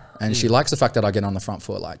from them. And she likes the fact that I get on the front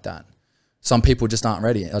foot like that. Some people just aren't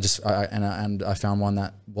ready. I found one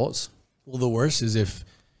that was. Well, the worst is if,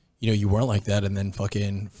 you know, you weren't like that and then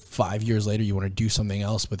fucking 5 years later you want to do something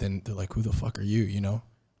else, but then they're like, who the fuck are you, you know?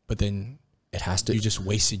 But then it has to. You just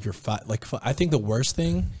wasted your I think the worst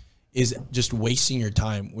thing is just wasting your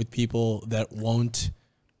time with people that won't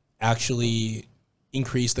actually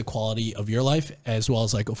increase the quality of your life, as well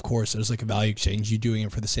as like, of course, there's like a value exchange, you doing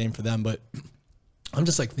it for the same for them. But I'm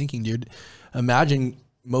just like thinking, dude, imagine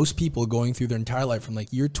most people going through their entire life from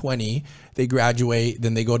like year 20, they graduate,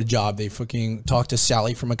 then they go to job, they fucking talk to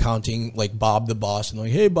Sally from accounting, like Bob the boss, and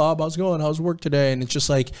like, hey Bob, how's it going? How's work today? And it's just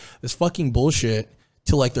like this fucking bullshit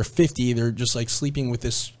till like they're 50. They're just like sleeping with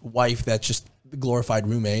this wife that's just the glorified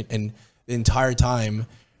roommate, and the entire time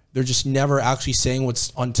they're just never actually saying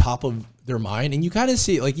what's on top of their mind. And you kind of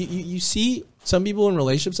see, like you see some people in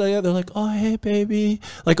relationships like that, they're like, oh hey baby,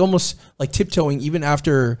 like almost like tiptoeing even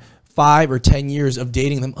after 5 or 10 years of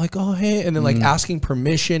dating them, like, oh hey, and then like asking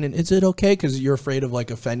permission, and is it okay, because you're afraid of like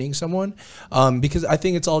offending someone, because I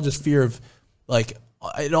think it's all just fear of, like,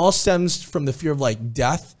 it all stems from the fear of like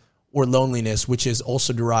death or loneliness, which is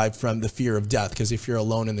also derived from the fear of death, because if you're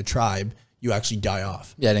alone in the tribe, you actually die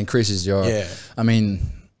off. Yeah, it increases your. Yeah. I mean,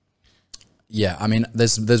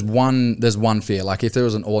 there's one fear. Like if there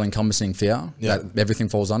was an all-encompassing fear that everything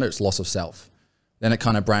falls under, it's loss of self. Then it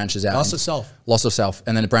kind of branches out. Loss of self.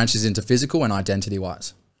 And then it branches into physical and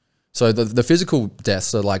identity-wise. So the physical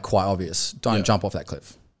deaths are like quite obvious. Don't jump off that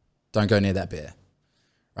cliff. Don't go near that bear.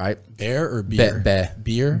 Right? Bear or beer? Bear.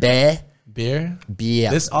 Beer? Bear. Beer? Beer.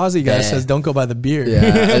 This Aussie guy says don't go by the beer.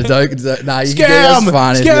 Yeah. Don't, nah, you Scam!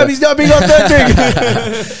 Can get Scam! He's not being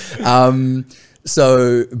authentic.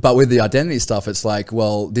 So, but with the identity stuff, it's like,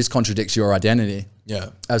 well, this contradicts your identity.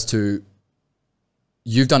 Yeah. As to,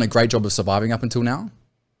 you've done a great job of surviving up until now.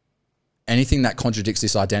 Anything that contradicts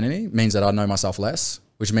this identity means that I know myself less,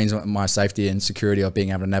 which means my safety and security of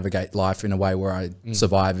being able to navigate life in a way where I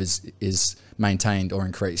survive is maintained or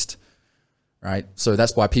increased. Right? So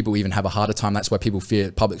that's why people even have a harder time. That's why people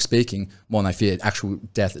fear public speaking more than they fear actual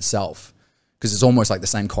death itself, because it's almost like the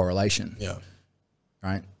same correlation. Yeah.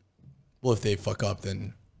 Right? well, if they fuck up,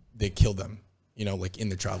 then they kill them, you know, like in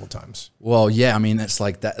the travel times. Well, yeah, I mean, it's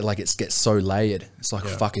like that, like it gets so layered. It's like,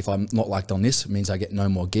 fuck, if I'm not liked on this, it means I get no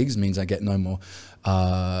more gigs, means I get no more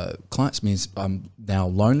clients, means I'm now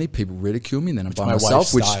lonely, people ridicule me, and then I'm by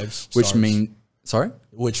myself, which mean, sorry?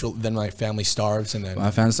 Which then my family starves, and then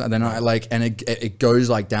my family, then I like, and it goes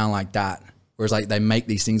like down like that. Whereas like they make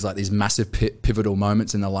these things like these massive pivotal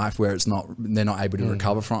moments in their life where they're not able to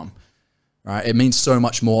recover from, right? It means so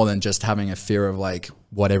much more than just having a fear of like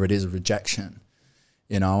whatever it is, rejection,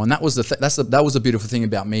 you know. And that was that was the beautiful thing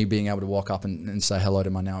about me being able to walk up and say hello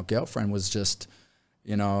to my now girlfriend, was just,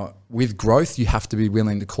 you know, with growth you have to be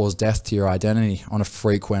willing to cause death to your identity on a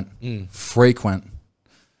frequent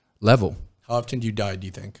level. How often do you die, do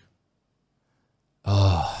you think?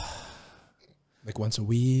 Like once a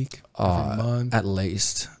week, every month, at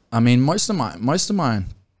least. I mean, most of my,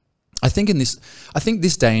 I think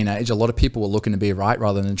this day and age, a lot of people are looking to be right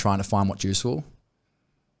rather than trying to find what's useful.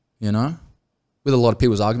 You know, with a lot of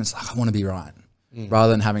people's arguments, like I want to be right,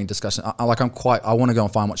 rather than having a discussion. I want to go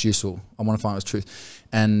and find what's useful. I want to find what's truth,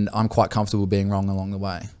 and I'm quite comfortable being wrong along the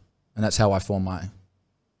way, and that's how I form my,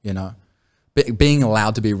 you know, being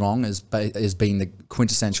allowed to be wrong is being the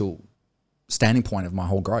quintessential standing point of my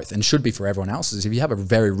whole growth, and should be for everyone else's. If you have a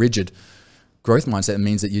very rigid growth mindset, it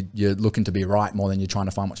means that you're looking to be right more than you're trying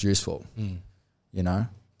to find what's useful. You know?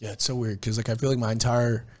 Yeah, it's so weird because like I feel like my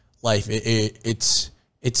entire life it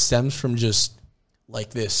stems from just like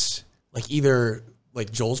this, like either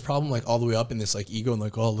like Joel's problem, like all the way up in this like ego and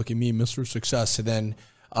like, oh, look at me, Mr. Success, and then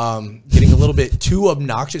getting a little bit too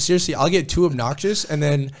obnoxious. Seriously, I'll get too obnoxious and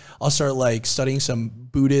then I'll start like studying some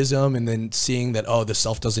Buddhism and then seeing that, oh, the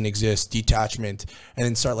self doesn't exist, detachment, and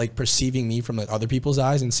then start like perceiving me from like other people's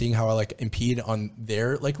eyes and seeing how I like impede on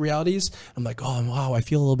their like realities. I'm like, oh, wow, I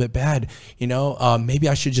feel a little bit bad. You know, maybe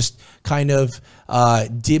I should just kind of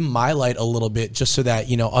dim my light a little bit just so that,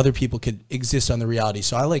 you know, other people could exist on the reality.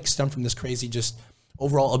 So I like stem from this crazy, just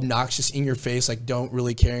overall obnoxious, in your face, like don't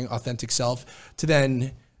really caring authentic self, to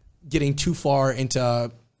then getting too far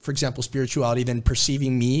into, for example, spirituality, then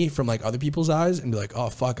perceiving me from like other people's eyes and be like, oh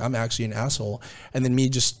fuck, I'm actually an asshole. And then me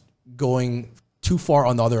just going too far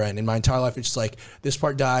on the other end. In my entire life, it's just like this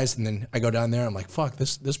part dies and then I go down there. I'm like, fuck,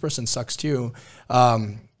 this person sucks too.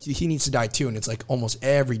 He needs to die too. And it's like almost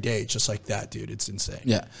every day. It's just like that, dude. It's insane.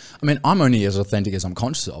 Yeah. I mean, I'm only as authentic as I'm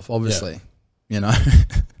conscious of, obviously, you know.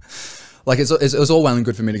 Like it's all well and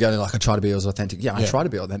good for me to go like I try to be as authentic. Yeah, I try to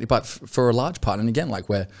be authentic, but for a large part, and again, like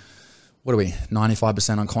what are we?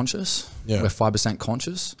 95% unconscious. Yeah. We're 5%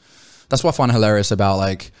 conscious. That's what I find hilarious about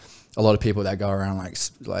like a lot of people that go around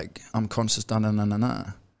like I'm conscious. Nah.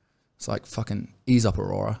 It's like fucking ease up,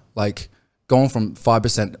 Aurora. Like going from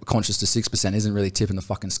 5% conscious to 6% isn't really tipping the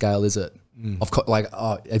fucking scale, is it?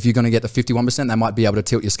 If you're going to get the 51%, they might be able to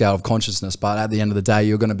tilt your scale of consciousness, but at the end of the day,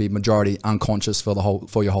 you're going to be majority unconscious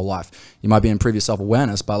for your whole life. You might be in previous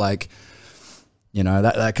self-awareness, but like, you know,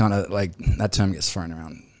 that kind of like that term gets thrown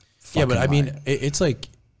around. Yeah, but I mean, it's like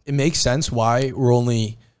it makes sense why we're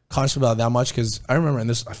only conscious about that much, because I remember, and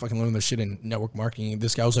this I fucking learned this shit in network marketing.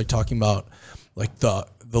 This guy was like talking about like the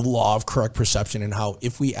law of correct perception, and how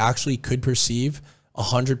if we actually could perceive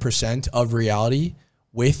 100% of reality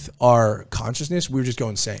with our consciousness, we would just go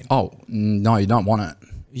insane. Oh no, you don't want it.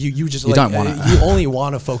 You don't want it. You only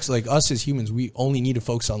want to focus, like us as humans, we only need to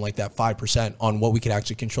focus on like that 5% on what we could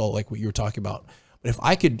actually control, like what you were talking about. But if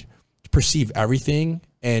I could perceive everything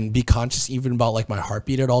and be conscious even about like my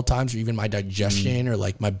heartbeat at all times, or even my digestion, or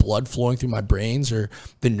like my blood flowing through my brains, or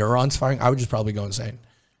the neurons firing, I would just probably go insane.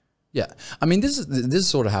 Yeah. I mean, this is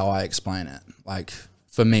sort of how I explain it. Like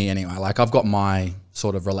for me anyway, like I've got my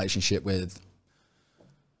sort of relationship with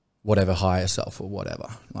whatever higher self or whatever,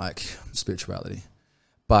 like spirituality.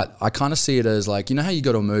 But I kind of see it as like, you know how you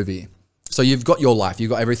go to a movie? So you've got your life,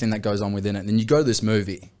 you've got everything that goes on within it. And then you go to this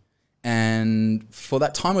movie, and for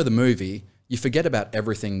that time of the movie, you forget about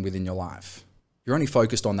everything within your life. You're only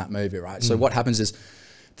focused on that movie, right? So what happens is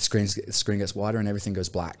the screen gets wider and everything goes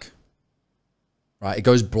black, right? It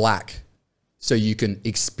goes black so you can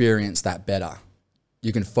experience that better.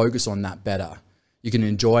 You can focus on that better. You can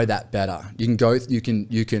enjoy that better. You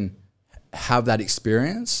can have that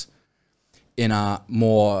experience in a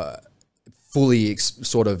more fully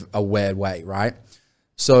sort of aware way, right?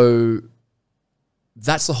 So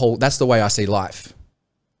that's the way I see life,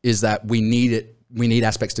 is that we need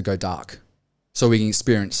aspects to go dark so we can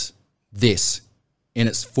experience this in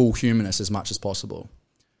its full humanness as much as possible.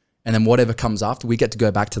 And then whatever comes after, we get to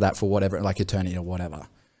go back to that for whatever, like eternity or whatever.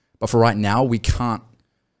 But for right now, we can't.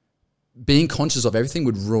 Being conscious of everything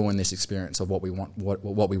would ruin this experience of what we want,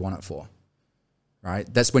 what we want it for,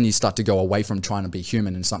 right? That's when you start to go away from trying to be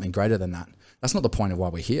human and something greater than that. That's not the point of why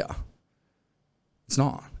we're here. It's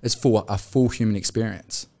not. It's for a full human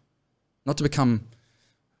experience. Not to become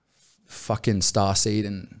fucking Starseed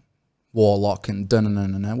and Warlock and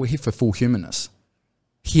no. We're here for full humanness.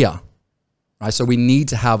 Here. Right? So we need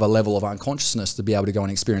to have a level of unconsciousness to be able to go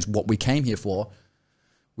and experience what we came here for,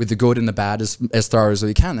 with the good and the bad as thorough as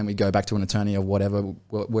we can. Then we go back to an eternity of whatever,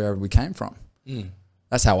 wherever we came from.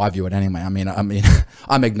 That's how I view it anyway. I mean,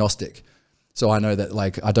 I'm agnostic. So I know that,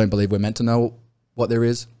 like, I don't believe we're meant to know what there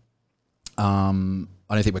is. I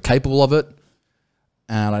don't think we're capable of it.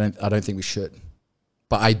 And I don't think we should.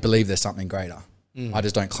 But I believe there's something greater. I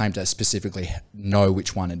just don't claim to specifically know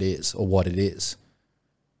which one it is or what it is.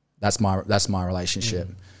 That's my relationship,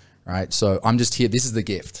 right? So I'm just here. This is the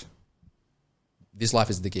gift. This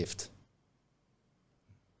life is the gift,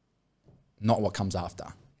 not what comes after.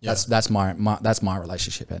 Yeah. That's my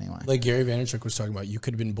relationship anyway. Like Gary Vaynerchuk was talking about, you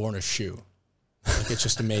could have been born a shoe. Like, it's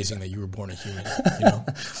just amazing that you were born a human. You know?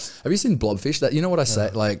 Have you seen blobfish? That, you know what I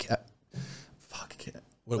say? Like, fuck.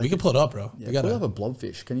 Well, we can pull it up, bro. Yeah, pull up a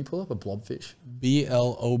blobfish. Can you pull up a blobfish?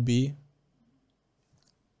 BLOB.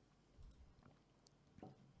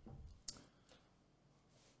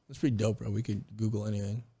 That's pretty dope, bro. We could Google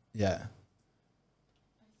anything. Yeah.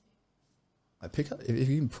 If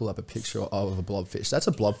you can pull up a picture of a blobfish, that's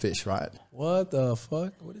a blobfish, right? What the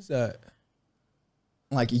fuck? What is that?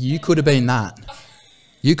 Like, you could have been that.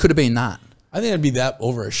 You could have been that. I think I'd be that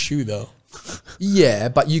over a shoe, though. Yeah,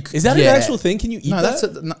 but you is that an actual thing? Can you eat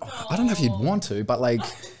that? No, I don't know if you'd want to, but like,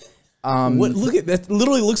 what? Look at that!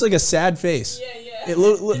 Literally looks like a sad face. Yeah.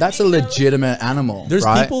 That's a legitimate animal. There's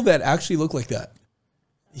right? people that actually look like that.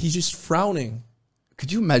 He's just frowning.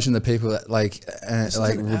 Could you imagine the people that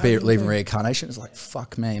leaving reincarnation? It's like,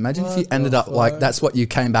 fuck me. Imagine if you ended up like that's what you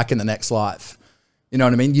came back in the next life. You know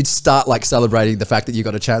what I mean? You'd start like celebrating the fact that you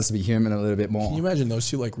got a chance to be human a little bit more. Can you imagine those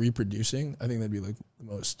two like reproducing? I think that'd be like the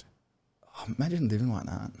most. Oh, imagine living like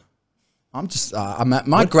that. I'm just,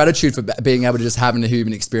 my gratitude for being able to just having a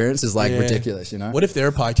human experience is like ridiculous, you know? What if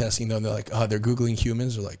they're podcasting though and they're like, they're Googling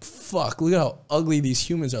humans? They're like, fuck, look how ugly these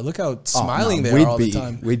humans are. Look how smiling they are all the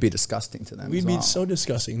time. We'd be disgusting to them. We'd be so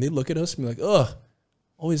disgusting. They'd look at us and be like, ugh,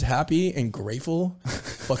 always happy and grateful.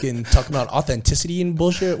 Fucking talking about authenticity and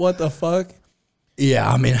bullshit. What the fuck? Yeah,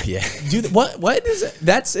 I mean, yeah. Dude, what is that?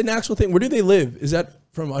 That's an actual thing. Where do they live? Is that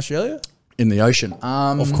from Australia? In the ocean.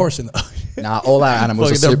 Of course in the ocean. Nah, all our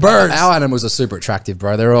animals are birds. Our animals are super attractive,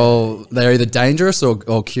 bro. They're either dangerous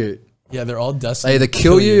or cute. Yeah, they're all dusty. They either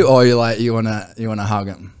kill you or you wanna hug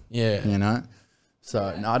them. Yeah, you know.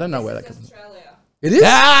 So no, I don't know where that comes. Australia. It is.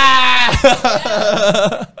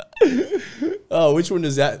 Ah! Oh, which one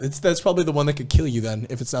is that? That's probably the one that could kill you then,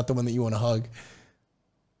 if it's not the one that you want to hug.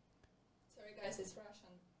 Sorry, guys, it's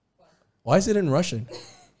Russian. Why is it in Russian?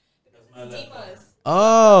 Dimas.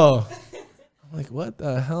 Oh, I'm like, what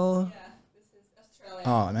the hell? Yeah, this is Australia.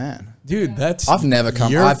 Oh man, dude, that's I've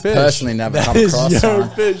fish. personally never that come is across your one.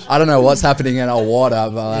 fish. I don't know what's happening in our water,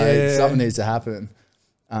 but something needs to happen.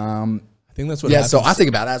 I think that's what. Yeah, happens. so I think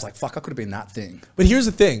about that. It's like, fuck, I could have been that thing. But here's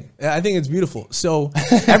the thing. I think it's beautiful. So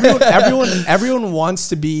everyone wants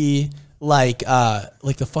to be like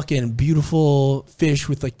the fucking beautiful fish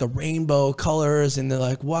with like the rainbow colors, and they're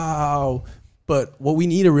like, wow. But what we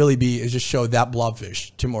need to really be is just show that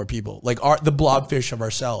blobfish to more people, like the blobfish of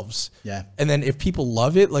ourselves. Yeah. And then if people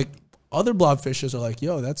love it, like other blobfishes are like,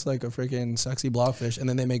 yo, that's like a freaking sexy blobfish, and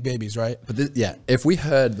then they make babies, right? But if we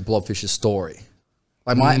heard the blobfish's story.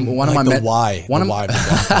 Like why? What's the why?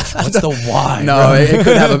 What's the why? No, bro?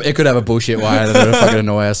 it could have a bullshit why that would fucking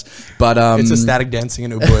annoy us. But it's a static dancing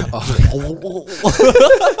in Ubud.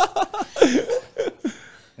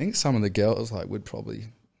 I think some of the girls like would probably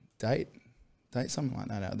date something like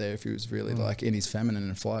that out there if he was really like in his feminine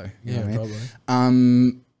and flow. You know what I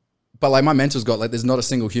mean? But like my mentor's got like, there's not a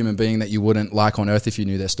single human being that you wouldn't like on earth if you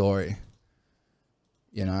knew their story.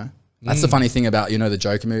 You know, that's the funny thing about the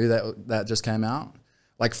Joker movie that just came out.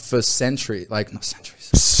 Like for centuries, like for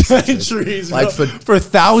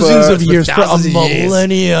thousands of years, for a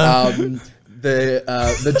millennium.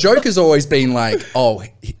 The Joker's always been like, oh,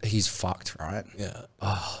 he's fucked, right? Yeah.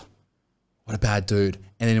 Oh, what a bad dude.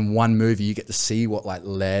 And then in one movie, you get to see what like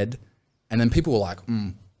led, and then people were like,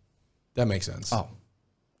 that makes sense. Oh,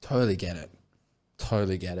 totally get it,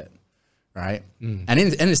 right? And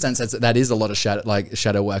in a sense, that is a lot of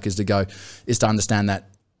shadow work is to understand that.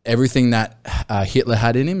 Everything that Hitler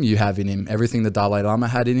had in him, you have in him. Everything the Dalai Lama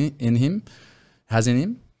had in him,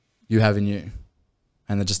 you have in you.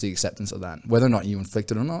 And just the acceptance of that. Whether or not you inflict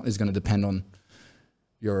it or not is going to depend on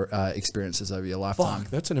your experiences over your lifetime. Fuck,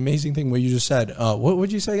 that's an amazing thing what you just said. What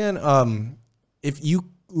would you say again? if you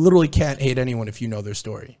literally can't hate anyone if you know their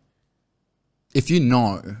story, If you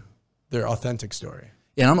know, their authentic story.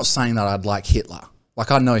 yeah, and I'm not saying that I'd like Hitler.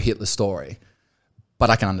 Like I know Hitler's story, but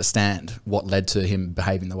I can understand what led to him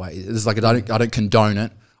behaving the way. It's like I don't condone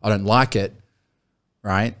it. I don't like it,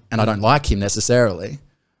 right? And I don't like him necessarily.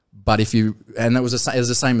 But if you, and it was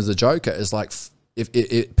the same as the Joker. It's like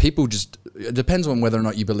if people just, it depends on whether or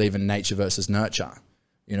not you believe in nature versus nurture.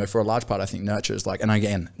 You know, for a large part, I think nurture is like, and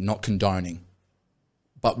again, not condoning.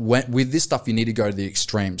 But with this stuff, you need to go to the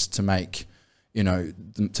extremes to make, you know,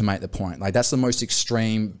 to make the point. Like that's the most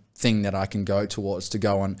extreme thing that I can go towards to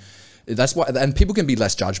go on. That's why, and people can be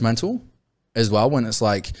less judgmental as well when it's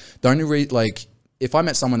like the only like if I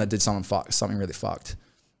met someone that did something really fucked,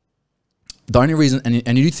 the only reason,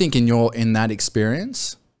 and you think in that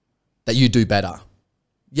experience that you do better.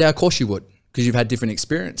 Yeah, of course you would, because you've had different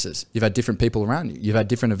experiences. You've had different people around you. You've had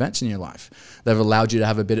different events in your life that have allowed you to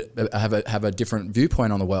have a different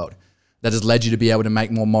viewpoint on the world that has led you to be able to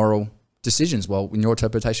make more moral decisions. Well, in your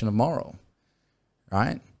interpretation of moral,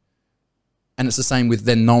 right? And it's the same with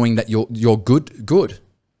then knowing that you're good,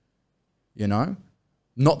 you know?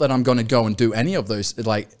 Not that I'm going to go and do any of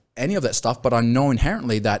that stuff, but I know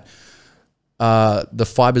inherently that the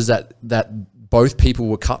fibers that both people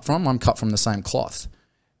were cut from, I'm cut from the same cloth.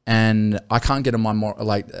 And I can't get in my more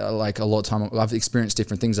like a lot of time. I've experienced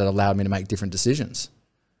different things that allowed me to make different decisions,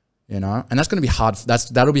 you know. And that's going to be hard.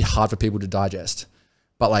 That'll be hard for people to digest.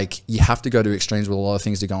 But like you have to go to extremes with a lot of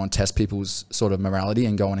things to go and test people's sort of morality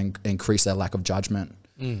and go and increase their lack of judgment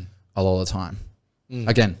a lot of the time.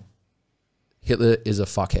 Again, Hitler is a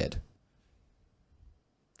fuckhead.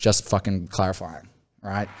 Just fucking clarifying,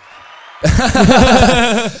 right?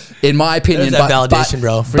 In my opinion, There's that validation,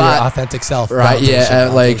 bro, for your authentic self, right?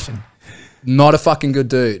 Yeah, like validation. Not a fucking good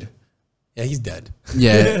dude. Yeah, he's dead.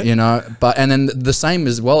 Yeah, you know. But and then the same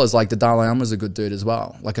as well as like the Dalai Lama's a good dude as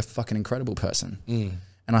well, like a fucking incredible person.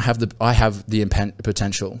 And I have the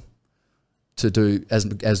potential to do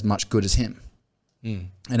as much good as him.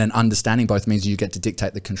 And then understanding both means you get to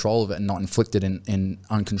dictate the control of it and not inflict it in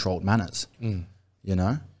uncontrolled manners. You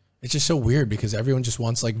know. It's just so weird because everyone just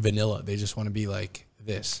wants like vanilla. They just want to be like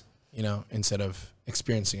this, you know, instead of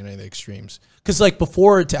experiencing any of the extremes. Because like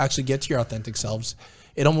before to actually get to your authentic selves,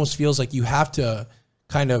 it almost feels like you have to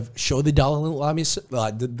kind of show the Dalai Lama,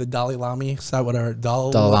 the Dalai Lama side, whatever.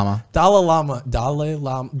 Dalai Lama.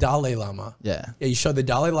 Yeah. Yeah, you show the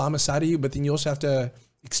Dalai Lama side of you, but then you also have to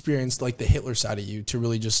experience like the Hitler side of you to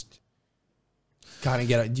really just kind of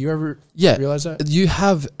get it. Do you ever realize that? You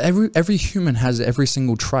have every human has every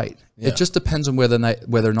single trait. Yeah. It just depends on whether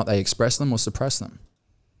or not they express them or suppress them.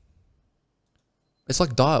 It's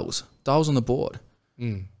like dials on the board.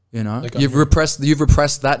 You know, Like you've repressed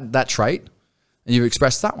that trait, and you've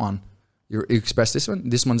expressed that one. You express this one.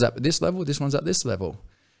 This one's at this level. This one's at this level.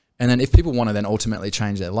 And then if people want to then ultimately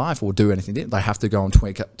change their life or do anything, they have to go and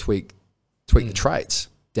tweak the traits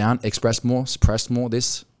down, express more, suppress more.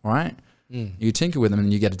 This, right? You tinker with them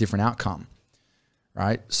and you get a different outcome,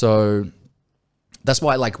 right? So that's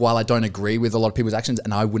why, like, while I don't agree with a lot of people's actions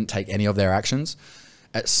and I wouldn't take any of their actions,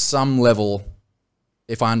 at some level,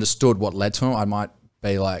 if I understood what led to them, I might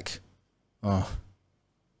be like, oh,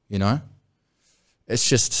 you know, it's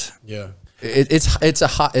just,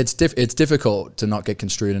 it's difficult to not get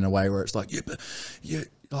construed in a way where it's like, you're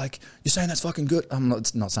saying that's fucking good. I'm not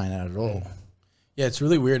saying that at all. Yeah, it's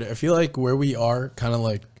really weird. I feel like where we are kind of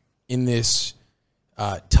like in this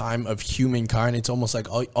time of humankind, it's almost like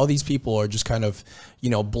all these people are just kind of, you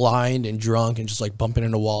know, blind and drunk and just like bumping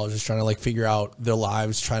into walls, just trying to like figure out their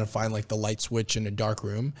lives, trying to find like the light switch in a dark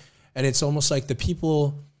room. And it's almost like the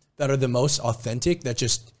people that are the most authentic that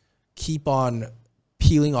just keep on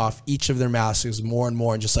peeling off each of their masks more and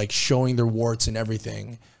more and just like showing their warts and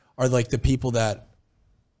everything are like the people that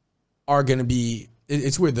are going to be,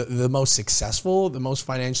 it's weird, the most successful, the most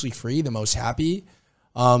financially free, the most happy.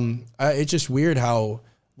 It's just weird how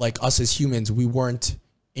like us as humans, we weren't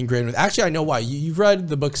ingrained with, actually, I know why. You've read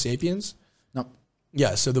the book Sapiens? No.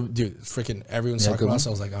 Yeah. So freaking everyone's talking about it. So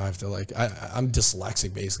I was like, I have to like, I'm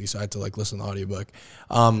dyslexic basically. So I had to like listen to the audiobook.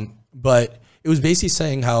 But it was basically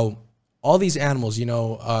saying how all these animals, you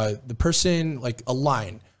know, the person like a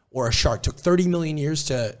lion or a shark took 30 million years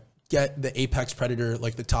to get the apex predator,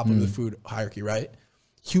 like the top of the food hierarchy, right?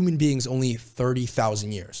 Human beings only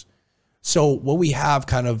 30,000 years. So what we have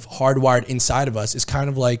kind of hardwired inside of us is kind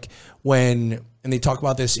of like when, and they talk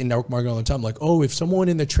about this in network marketing all the time, like, oh, if someone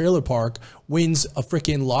in the trailer park wins a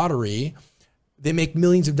freaking lottery, they make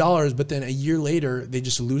millions of dollars, but then a year later, they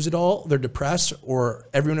just lose it all. They're depressed, or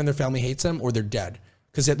everyone in their family hates them, or they're dead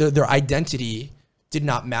because their identity did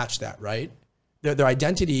not match that, right? their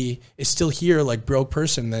identity is still here, like broke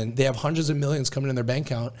person. Then they have hundreds of millions coming in their bank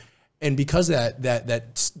account, and because of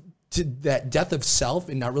that death of self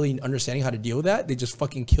and not really understanding how to deal with that, they just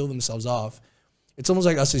fucking kill themselves off. It's almost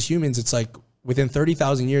like us as humans. It's like within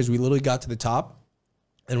 30,000 years, we literally got to the top,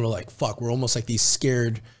 and we're like, fuck, we're almost like these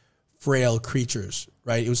scared, frail creatures,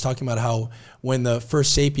 right? It was talking about how when the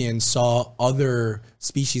first sapiens saw other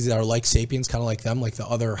species that are like sapiens, kind of like them, like the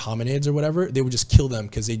other hominids or whatever, they would just kill them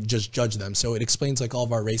because they just judge them. So it explains like all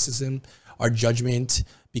of our racism, our judgment,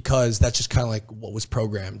 because that's just kind of like what was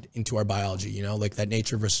programmed into our biology, you know, like that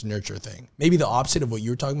nature versus nurture thing. Maybe the opposite of what you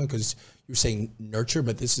were talking about, because you were saying nurture,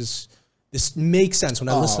 but this makes sense when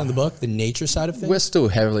I listen to the book, the nature side of things. We're still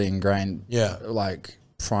heavily ingrained, Yeah. like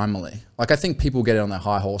primarily. Like I think people get it on their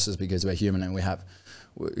high horses because we're human and we have,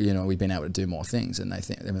 you know, we've been able to do more things, and they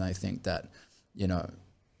think that, you know,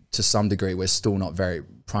 to some degree we're still not very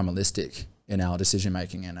primalistic in our decision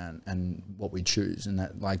making and what we choose, and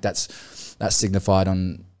that's signified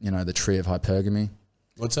on, you know, the tree of hypergamy.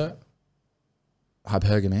 What's that?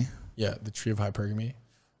 Hypergamy. Yeah, the tree of hypergamy.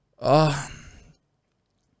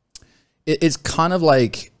 It's kind of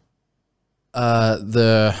like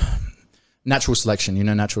the natural selection. You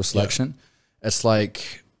know, natural selection. Yeah. It's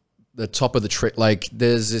like the top of the tree. Like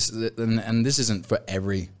there's this, and this isn't for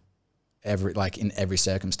every like in every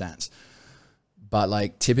circumstance, but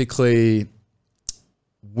like typically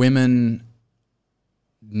women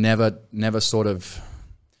never sort of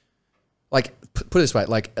like put it this way,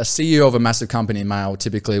 like a CEO of a massive company, male,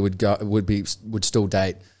 typically would still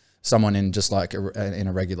date someone in just like in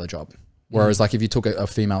a regular job. Whereas like if you took a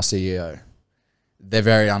female CEO, they're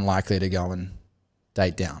very unlikely to go and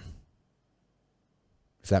date down,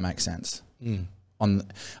 if that makes sense.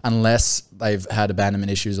 Unless they've had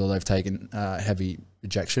abandonment issues or they've taken heavy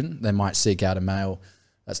rejection, they might seek out a male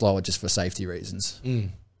that's lower just for safety reasons.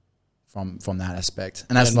 From that aspect.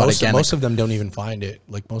 And that's most of them don't even find it.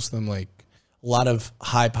 Like most of them, like a lot of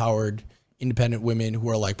high-powered, independent women who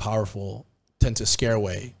are like powerful tend to scare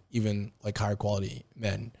away even like higher quality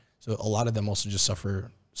men. So a lot of them also just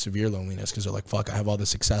suffer severe loneliness because they're like, fuck, I have all this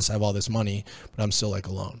success, I have all this money, but I'm still like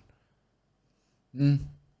alone.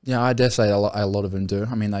 Yeah, I dare say a lot of them do.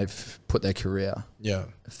 I mean, they've put their career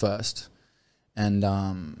first. And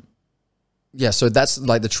so that's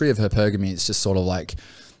like the tree of hypergamy. It's just sort of like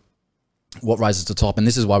what rises to the top. And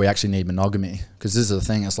this is why we actually need monogamy, because this is the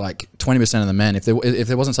thing. It's like 20% of the men, if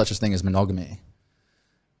there wasn't such a thing as monogamy,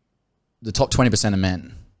 the top 20% of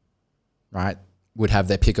men, right, would have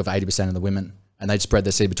their pick of 80% of the women, and they'd spread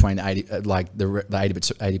their seed between the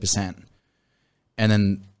 80%. And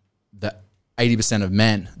then the 80% of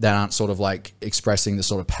men that aren't sort of like expressing the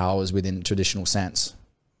sort of powers within traditional sense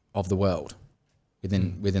of the world,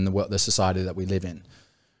 within the world, the society that we live in,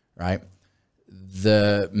 right?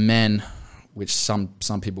 The men, which some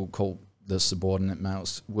people call the subordinate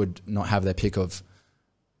males, would not have their pick of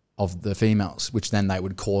the females, which then they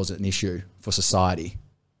would cause an issue for society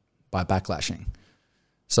by backlashing.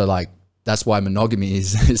 So like that's why monogamy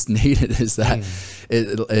is needed, is that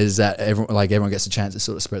everyone gets a chance to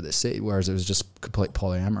sort of spread their seed, whereas it was just complete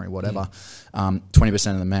polyamory, whatever.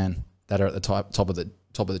 20% of the men that are at the top of the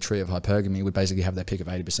tree of hypergamy would basically have their pick of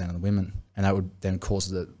 80% of the women, and that would then cause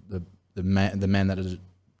the men that are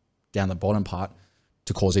down the bottom part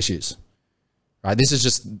to cause issues, right?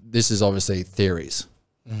 This is obviously theories,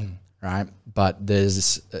 right? But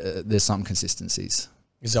there's some consistencies.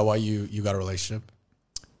 Is that why you got a relationship?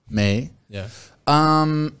 Me? Yeah.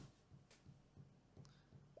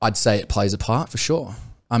 I'd say it plays a part for sure.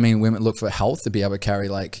 I mean, women look for health to be able to carry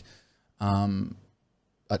like to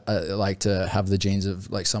have the genes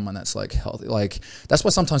of like someone that's like healthy. Like that's why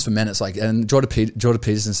sometimes for men it's like, and Jordan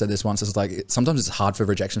Peterson said this once, it's like sometimes it's hard for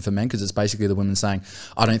rejection for men because it's basically the women saying,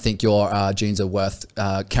 I don't think your genes are worth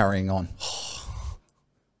carrying on.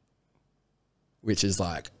 Which is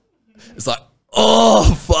like, it's like,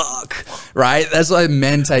 oh fuck, right? That's why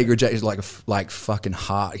men take rejection like fucking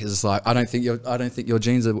hard, because it's like I don't think your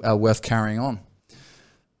genes are worth carrying on.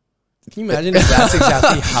 Can you imagine if that's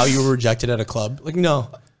exactly how you were rejected at a club? Like, no,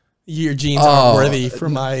 your genes aren't worthy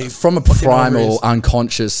from a primal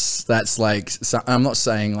unconscious. That's like, so I'm not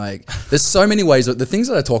saying like there's so many ways that the things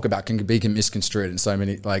that I talk about can be misconstrued in so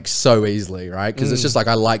many, like so easily, right? Because it's just like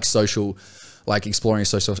I like social. Like exploring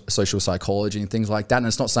social psychology and things like that. And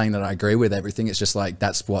it's not saying that I agree with everything. It's just like,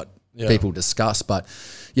 that's what people discuss. But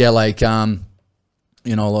yeah, like, you know,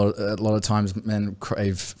 a lot of times men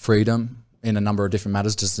crave freedom in a number of different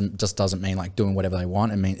matters. Just doesn't mean like doing whatever they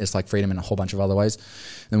want. I mean, it's like freedom in a whole bunch of other ways.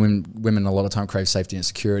 And women a lot of time crave safety and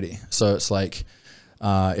security. So it's like,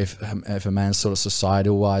 if a man's sort of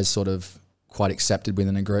societal wise sort of quite accepted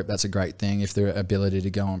within a group, that's a great thing. If their ability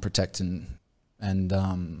to go and protect and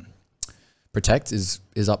protect is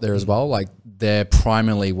up there as well. Like they're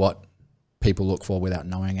primarily what people look for without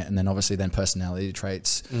knowing it. And then obviously then personality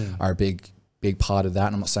traits are a big part of that.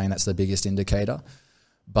 And I'm not saying that's the biggest indicator,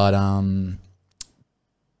 but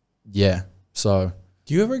yeah. So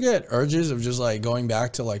do you ever get urges of just like going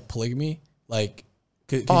back to like polygamy? Like,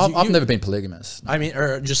 I've never been polygamous. I mean,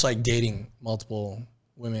 or just like dating multiple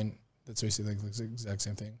women. That's basically like the exact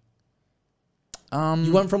same thing.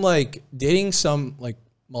 You went from like dating some like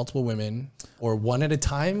multiple women or one at a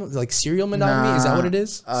time, like serial monogamy. Is that what it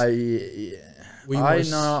is?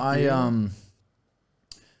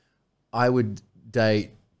 I would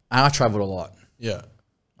date. I traveled a lot. Yeah,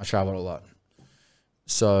 I traveled a lot.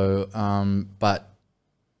 So, but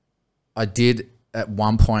I did at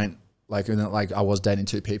one point, like I was dating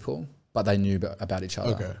two people, but they knew about each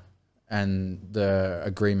other. Okay. And the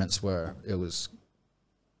agreements were, it was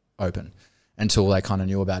open until they kind of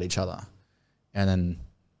knew about each other. And then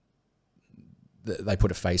they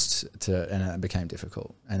put a face to, and it became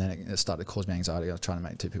difficult. And then it started to cause me anxiety. I was trying to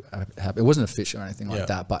make two people happy. It wasn't official or anything like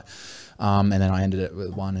that, but, and then I ended it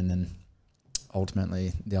with one, and then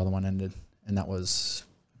ultimately the other one ended. And that was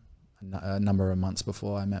a number of months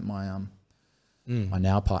before I met my, my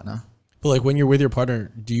now partner. But like when you're with your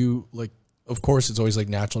partner, do you like, of course it's always like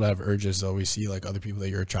natural to have urges to always see like other people that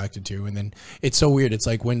you're attracted to. And then it's so weird. It's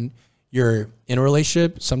like when you're in a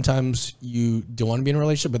relationship, sometimes you don't want to be in a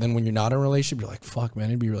relationship, but then when you're not in a relationship, you're like, fuck man,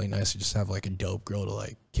 it'd be really nice to just have like a dope girl to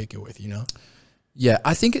like kick it with, you know? Yeah.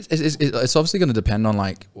 I think it's obviously going to depend on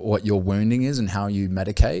like what your wounding is and how you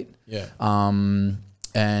medicate. Yeah.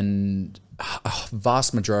 And a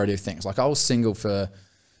vast majority of things, like I was single for,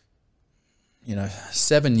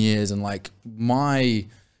 7 years, and like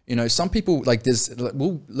some people like this,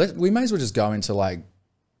 we may as well just go into like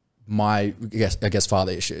my, I guess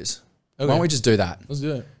father issues. Okay. Why don't we just do that? Let's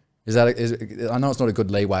do it. I know it's not a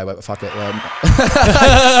good leeway, but fuck it.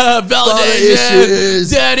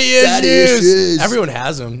 Validation. Daddy issues. Everyone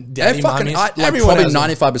has them. Daddy, mommies. Everyone probably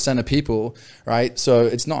 95% of people, right? So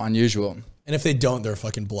it's not unusual. And if they don't, they're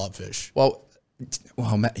fucking blobfish. Well,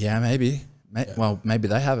 yeah, maybe. Well, maybe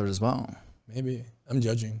they have it as well. Maybe. I'm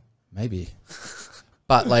judging. Maybe.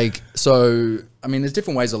 But like, so, I mean, there's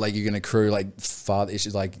different ways that like you can accrue like father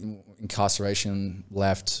issues, like incarceration,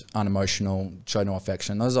 left, unemotional, show no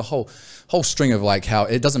affection. There's a whole string of like how,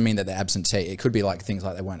 it doesn't mean that they're absentee. It could be like things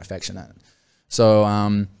like they weren't affectionate. So,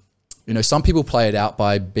 some people play it out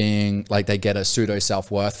by being like, they get a pseudo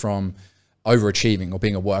self-worth from overachieving or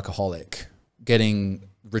being a workaholic,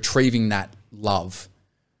 retrieving that love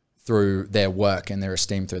through their work and their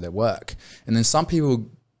esteem through their work. And then some people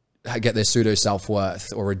get their pseudo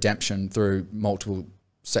self-worth or redemption through multiple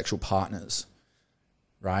sexual partners,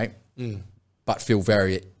 right? But feel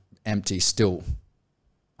very empty still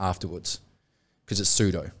afterwards because it's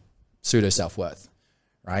pseudo self-worth,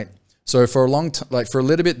 right? So for a long time, like for a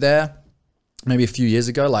little bit there, maybe a few years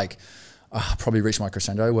ago, like I probably reached my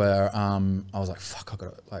crescendo where I was like, fuck,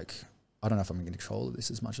 I don't know if I'm in control of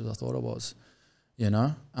this as much as I thought I was,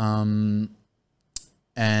 and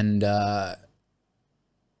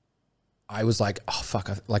I was like, oh fuck,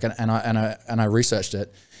 and I researched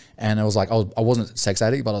it, and it was like I wasn't sex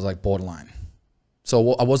addict, but I was like borderline.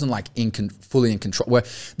 So I wasn't like fully in control. Where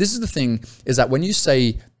this is the thing is that when you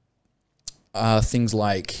say things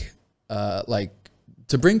like to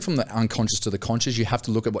bring from the unconscious to the conscious, you have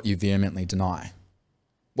to look at what you vehemently deny,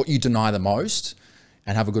 what you deny the most,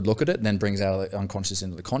 and have a good look at it, and then brings out the unconscious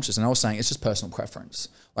into the conscious. And I was saying it's just personal preference.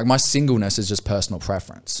 Like my singleness is just personal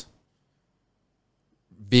preference.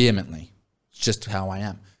 Vehemently. It's just how I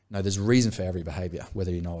am. No, there's a reason for every behavior,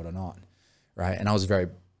 whether you know it or not, right? And I was very,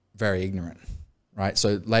 very ignorant, right?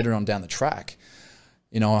 So later on down the track,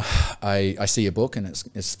 I see a book and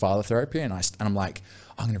it's father therapy, and I'm like,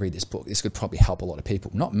 I'm going to read this book. This could probably help a lot of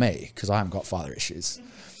people. Not me, because I haven't got father issues.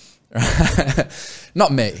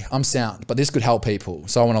 Not me, I'm sound, but this could help people,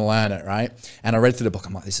 so I want to learn it, right? And I read through the book,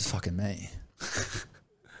 I'm like, this is fucking me.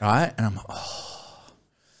 Right? And I'm like, oh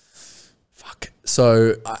fuck.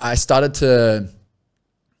 So I started to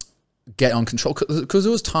get on control, because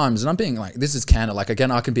there was times, and I'm being like, this is candid, like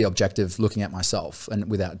again, I can be objective looking at myself and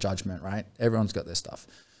without judgment, right? Everyone's got their stuff.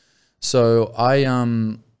 So I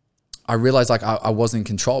realized like I wasn't in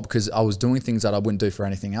control because I was doing things that I wouldn't do for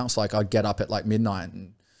anything else. Like I'd get up at like midnight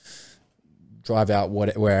and drive out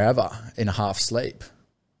wherever in a half sleep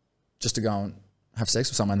just to go and have sex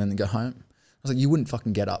with someone and then go home. I was like, you wouldn't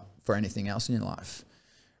fucking get up for anything else in your life.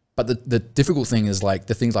 But the difficult thing is like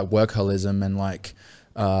the things like workaholism and like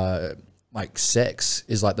sex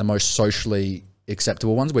is like the most socially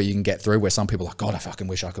acceptable ones where you can get through, where some people are like, God, I fucking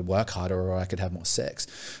wish I could work harder or I could have more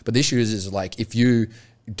sex. But the issue is like, if you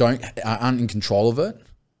aren't in control of it,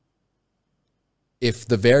 if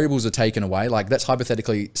the variables are taken away, like let's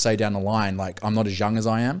hypothetically say down the line, like I'm not as young as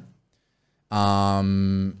I am,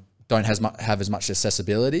 don't have as much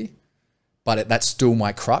accessibility, but that's still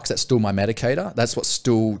my crux. That's still my medicator. That's what's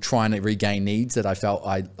still trying to regain needs that I felt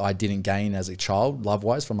I didn't gain as a child,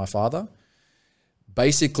 love-wise, from my father.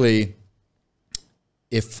 Basically,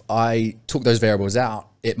 if I took those variables out,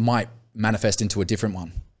 it might manifest into a different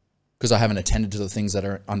one because I haven't attended to the things that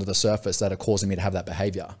are under the surface that are causing me to have that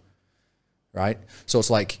behavior, right? So it's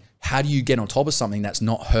like, how do you get on top of something that's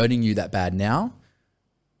not hurting you that bad now,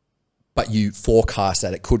 but you forecast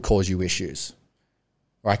that it could cause you issues,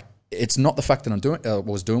 right? It's not the fact that I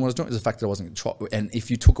was doing what I was doing, it's the fact that I wasn't in control. And if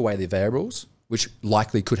you took away the variables, which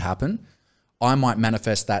likely could happen, I might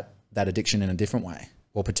manifest that addiction in a different way,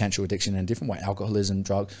 or potential addiction in a different way, alcoholism,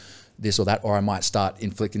 drug, this or that, or I might start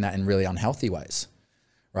inflicting that in really unhealthy ways,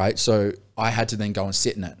 right? So I had to then go and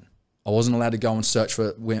sit in it. I wasn't allowed to go and search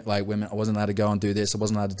for like women. I wasn't allowed to go and do this. I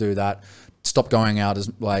wasn't allowed to do that. Stop going out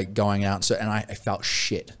going out. So, and I felt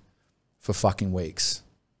shit for fucking weeks,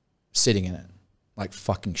 sitting in it, like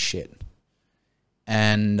fucking shit.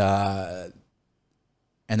 And then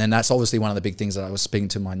that's obviously one of the big things that I was speaking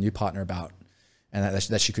to my new partner about, and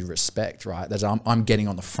that she could respect, right? That I'm getting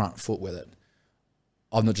on the front foot with it.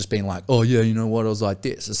 I'm not just being like, oh yeah, you know what, I was like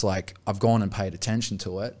this. It's like I've gone and paid attention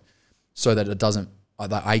to it so that it doesn't,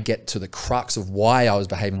 that I get to the crux of why I was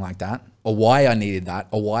behaving like that, or why I needed that,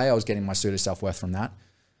 or why I was getting my pseudo self-worth from that,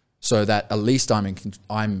 so that at least I'm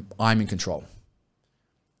in control,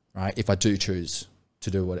 right? If I do choose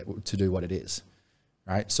to do what it is,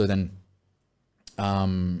 right? So then,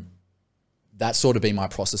 that's sort of been my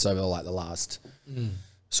process over like the last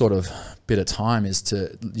sort of bit of time, is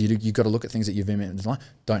to you got to look at things that you've been in life,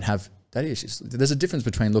 don't have daddy issues. There's a difference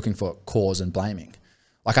between looking for cause and blaming.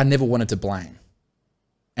 Like I never wanted to blame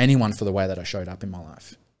anyone for the way that I showed up in my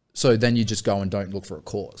life. So then you just go and don't look for a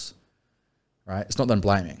cause, right? It's not that I'm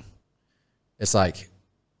blaming. It's like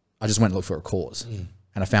I just went and looked for a cause and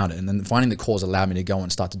I found it. And then finding the cause allowed me to go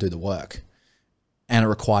and start to do the work. And it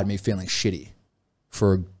required me feeling shitty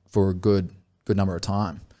for a good number of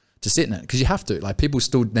time to sit in it, because you have to. Like people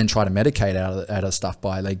still then try to medicate out of stuff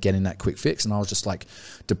by like getting that quick fix, and I was just like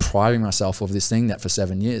depriving myself of this thing that for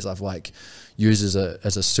 7 years I've like used as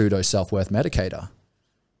a pseudo self-worth medicator,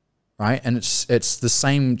 right? And it's the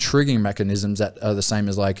same triggering mechanisms that are the same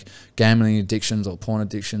as like gambling addictions or porn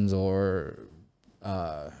addictions or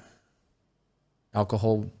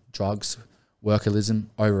alcohol, drugs, workaholism,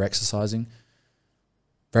 over-exercising.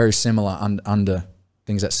 Very similar under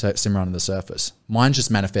things that simmer under the surface. Mine just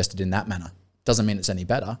manifested in that manner. Doesn't mean it's any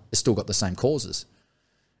better. It's still got the same causes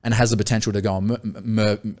and has the potential to go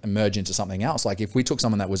and merge into something else. Like if we took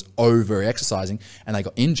someone that was over-exercising and they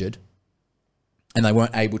got injured and they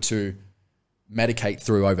weren't able to medicate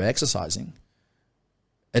through over-exercising,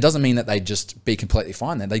 it doesn't mean that they'd just be completely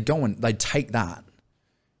fine then. They'd go and they'd take that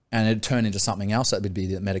and it'd turn into something else that would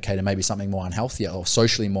be medicated, maybe something more unhealthier or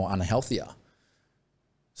socially more unhealthier.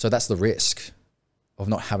 So that's the risk of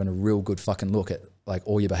not having a real good fucking look at like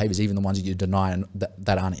all your behaviors, even the ones that you deny and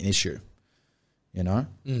that aren't an issue. You know?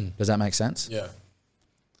 Does that make sense? Yeah.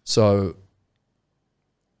 So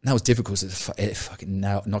that was difficult. It fucking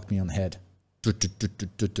knocked me on the head.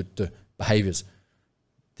 Behaviors.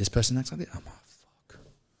 This person acts like this. Oh, fuck.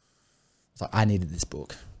 It's like, I needed this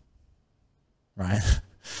book. Right?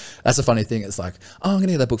 That's the funny thing. It's like, oh, I'm going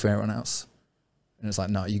to get that book for everyone else. And it's like,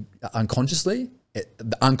 no, you unconsciously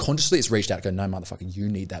it's reached out and go, no, motherfucker, you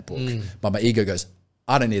need that book. But my ego goes,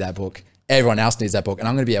 I don't need that book. Everyone else needs that book. And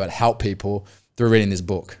I'm going to be able to help people through reading this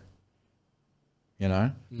book. You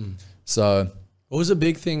know? So what was a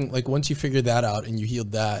big thing, like once you figured that out and you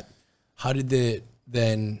healed that, how did it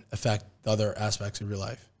then affect the other aspects of your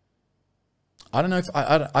life? I don't know if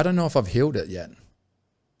I don't know if I've healed it yet.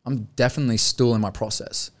 I'm definitely still in my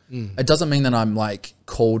process. It doesn't mean that I'm like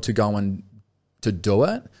called to go and to do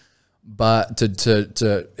it, but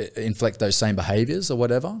to inflict those same behaviors or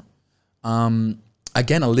whatever.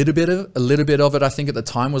 Again, a little bit of it, I think at the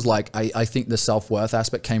time was like, I think the self-worth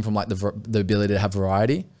aspect came from like the ability to have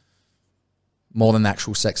variety more than the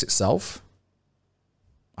actual sex itself.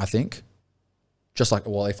 I think just like,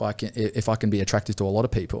 well, if I can be attractive to a lot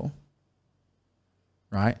of people,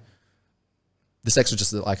 right? The sex was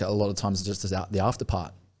just like a lot of times just the after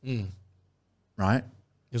part, right?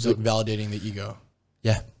 It was like validating the ego.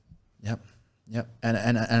 Yeah. Yep.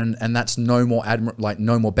 And that's no more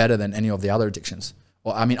no more better than any of the other addictions.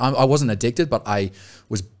 Well, I mean, I wasn't addicted, but I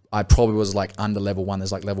I probably was like under level 1.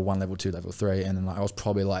 There's like level 1, level 2, level 3. And then like, I was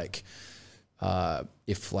probably like,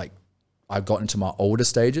 if like I got into my older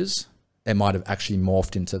stages, it might have actually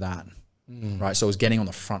morphed into that. Right. So I was getting on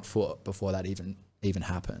the front foot before that even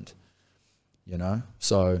happened, you know?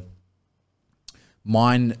 So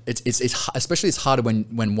mine, it's especially it's harder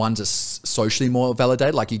when one's socially more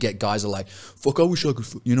validated. Like you get guys that are like, fuck, I wish I could,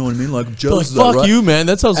 you know what I mean? Like I'm jealous Like, of that, fuck right? you, man.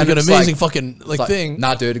 That sounds like And an it's amazing like- fucking like thing.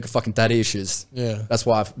 Nah, dude, I got fucking daddy issues. Yeah. That's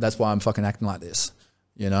why I'm fucking acting like this,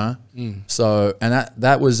 you know? So, and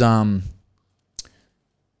that was,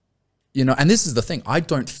 you know, and this is the thing. I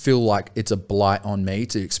don't feel like it's a blight on me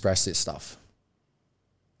to express this stuff,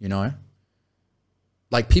 you know?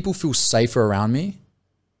 Like people feel safer around me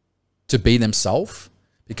to be themselves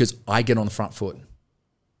because I get on the front foot.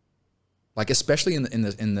 Like especially in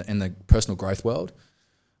the personal growth world,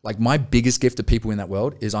 like my biggest gift to people in that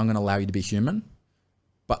world is I'm going to allow you to be human,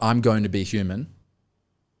 but I'm going to be human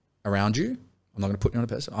around you. I'm not going to put you on a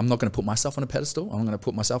pedestal. I'm not going to put myself on a pedestal. I'm going to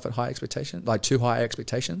put myself at high expectation, like too high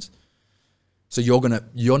expectations. So you're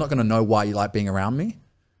not going to know why you like being around me,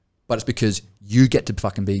 but it's because you get to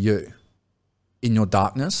fucking be you in your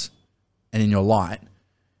darkness and in your light.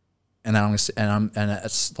 And then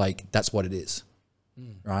it's like, that's what it is.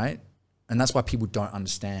 Right. And that's why people don't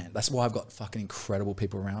understand. That's why I've got fucking incredible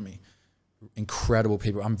people around me. Incredible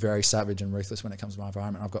people. I'm very savage and ruthless when it comes to my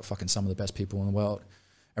environment. I've got fucking some of the best people in the world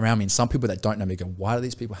around me. And some people that don't know me go, why do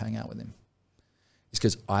these people hang out with him? It's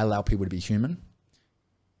because I allow people to be human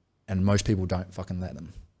and most people don't fucking let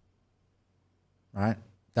them. Right?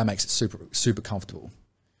 That makes it super, super comfortable.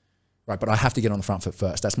 Right? But I have to get on the front foot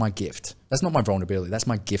first. That's my gift. That's not my vulnerability. That's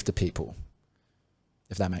my gift to people.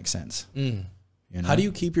 If that makes sense. You know? How do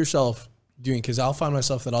you keep yourself doing? Because I'll find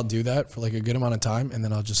myself that I'll do that for like a good amount of time, and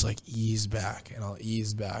then I'll just like ease back, and I'll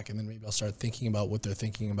ease back, and then maybe I'll start thinking about what they're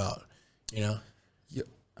thinking about. You know?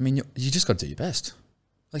 I mean, you just got to do your best.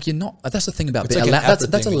 Like you're not. That's the thing about It's being, like an that's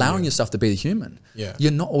effort thing that allowing you- yourself to be the human. Yeah.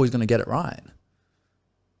 You're not always going to get it right.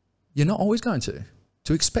 You're not always going to.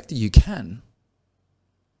 To expect that you can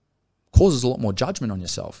causes a lot more judgment on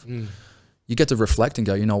yourself. You get to reflect and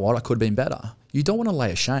go, you know what, I could have been better. You don't want to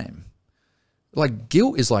lay a shame. Like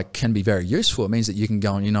guilt is like, can be very useful. It means that you can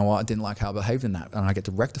go and, you know what, I didn't like how I behaved in that and I get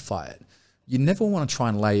to rectify it. You never want to try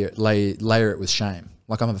and layer it with shame.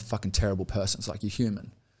 Like I'm a fucking terrible person. It's like you're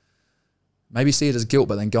human. Maybe see it as guilt,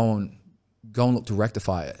 but then go and look to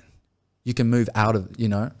rectify it. You can move out of, you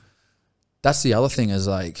know. That's the other thing is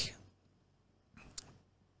like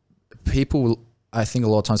people, I think a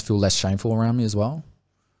lot of times feel less shameful around me as well.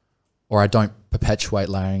 Or I don't perpetuate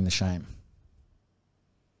layering the shame.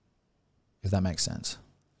 If that makes sense.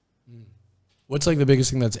 What's like the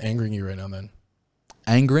biggest thing that's angering you right now, then?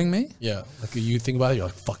 Angering me? Yeah, like you think about it, you're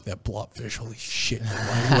like, "Fuck that blobfish! Holy shit!"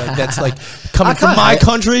 Like, that's like coming from my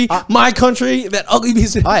country, that ugly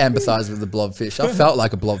piece. Of I empathize with the blobfish. I felt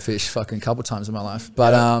like a blobfish fucking a couple times in my life.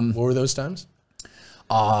 But what were those times?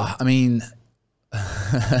 I mean,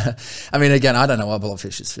 again, I don't know what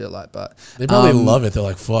blobfishes feel like, but They probably love it. They're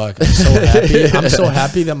like, "Fuck!" I'm so happy. I'm so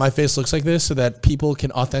happy that my face looks like this, so that people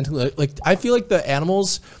can authentically. Like, I feel like the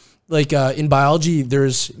animals. Like in biology,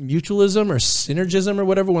 there's mutualism or synergism or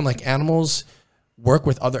whatever when like animals work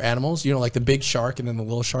with other animals. You know, like the big shark and then the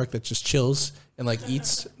little shark that just chills and like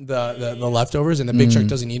eats the leftovers, and the big shark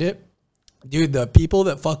doesn't eat it. Dude, the people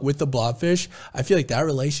that fuck with the blobfish, I feel like that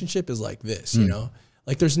relationship is like this. You know,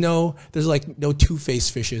 like there's like no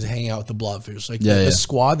two-faced fishes hanging out with the blobfish. Like the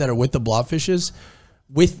squad that are with the blobfishes,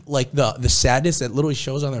 with like the sadness that literally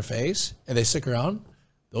shows on their face, and they stick around.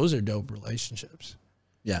 Those are dope relationships.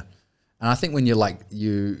 yeah. And I think when you're like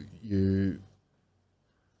you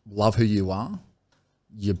love who you are,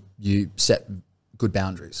 you set good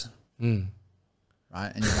boundaries, right?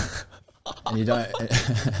 And you don't,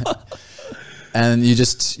 and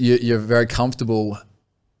you're very comfortable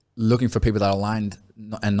looking for people that are aligned,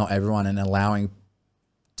 and not everyone, and allowing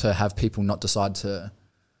to have people not decide to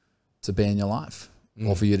be in your life,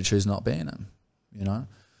 or for you to choose not be in them. You know,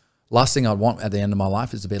 last thing I'd want at the end of my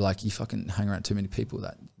life is to be like, you fucking hang around too many people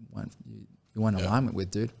that you weren't in alignment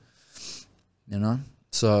with, dude. You know?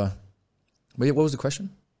 So, what was the question?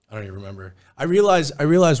 I don't even remember. I realized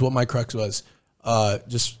what my crux was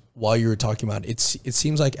just while you were talking about it. It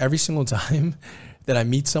seems like every single time that I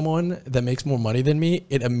meet someone that makes more money than me,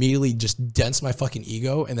 it immediately just dents my fucking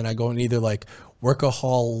ego, and then I go in either like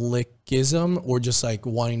workaholicism or just like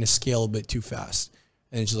wanting to scale a bit too fast,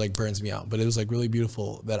 and it just like burns me out. But it was like really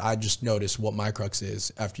beautiful that I just noticed what my crux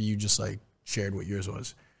is after you just like shared what yours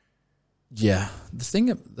was. Yeah, the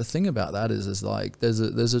thing about that is like there's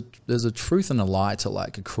a truth and a lie to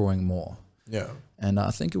like accruing more. Yeah. And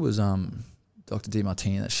I think it was Dr.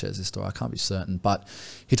 Demartini that shares this story. I can't be certain, but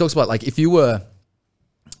he talks about like if you were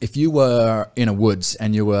in a woods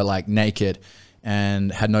and you were like naked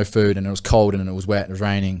and had no food and it was cold and it was wet, it was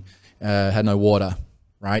raining, had no water,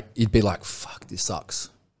 right? You'd be like, fuck, this sucks,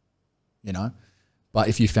 you know? But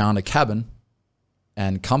if you found a cabin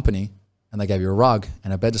and company and they gave you a rug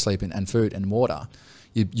and a bed to sleep in and food and water,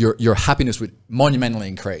 your happiness would monumentally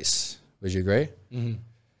increase. Would you agree? Mm-hmm.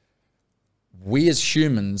 We as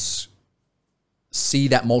humans see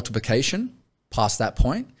that multiplication past that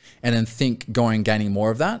point and then think gaining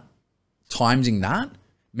more of that, timesing that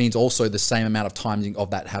means also the same amount of timesing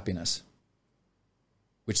of that happiness,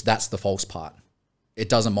 which that's the false part. It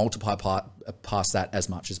doesn't multiply past that as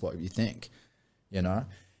much as what you think, you know?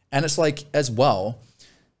 And it's like as well,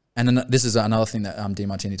 and then this is another thing that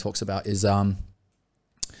Demartini talks about is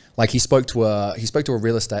like he spoke to a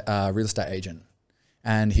real estate agent,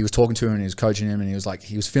 and he was talking to him and he was coaching him, and he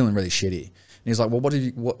was feeling really shitty. And he was like,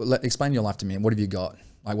 well, explain your life to me, and what have you got?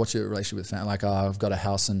 Like, what's your relationship with family? Like, I've got a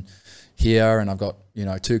house here, and I've got,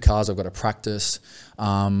 2 cars. I've got a practice.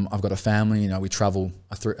 I've got a family. We travel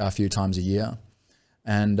a few times a year.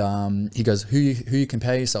 And he goes, who you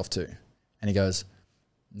compare yourself to? And he goes,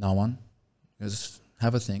 no one. He goes,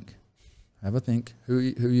 have a think. Who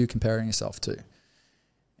are you comparing yourself to?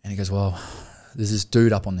 And he goes, well, there's this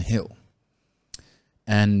dude up on the hill.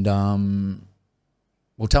 And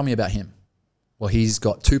well, tell me about him. Well, he's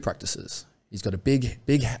got 2 practices. He's got a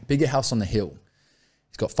bigger house on the hill.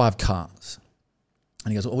 He's got 5 cars.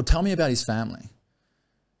 And he goes, well, tell me about his family.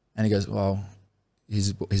 And he goes, well,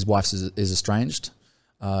 his wife is estranged.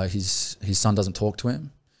 His son doesn't talk to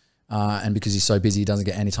him. And because he's so busy, he doesn't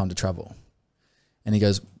get any time to travel. And he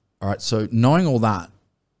goes, all right, so knowing all that,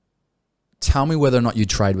 tell me whether or not you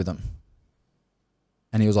trade with him.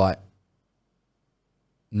 And he was like,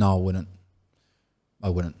 no, I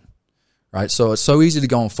wouldn't. Right? So it's so easy to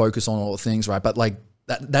go and focus on all the things, right? But like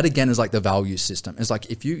that again is like the value system. It's like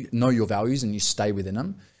if you know your values and you stay within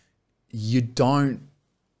them, you don't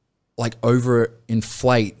like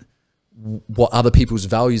overinflate what other people's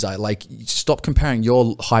values are. Like, stop comparing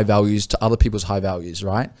your high values to other people's high values,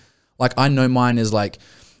 right? Like, I know mine is like,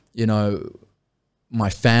 my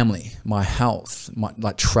family, my health,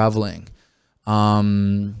 like traveling,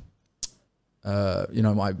 my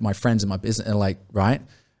friends and my business, and like, right?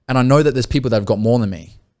 And I know that there's people that have got more than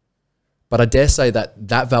me, but I dare say that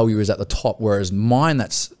value is at the top, whereas mine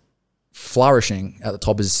that's flourishing at the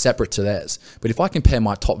top is separate to theirs. But if I compare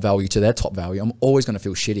my top value to their top value, I'm always going to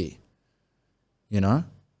feel shitty.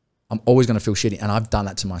 I'm always going to feel shitty. And I've done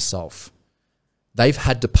that to myself. They've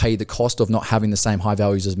had to pay the cost of not having the same high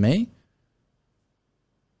values as me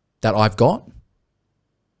that I've got,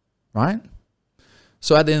 right?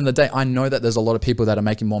 So at the end of the day, I know that there's a lot of people that are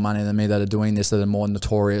making more money than me, that are doing this, that are more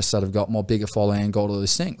notorious, that have got more bigger following and got all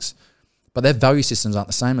these things. But their value systems aren't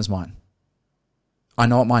the same as mine. I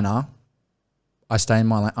know what mine are. I stay in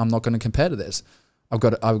my lane. I'm not going to compare to theirs. I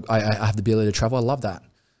have the ability to travel. I love that.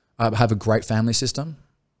 I have a great family system.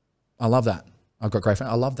 I love that. I've got great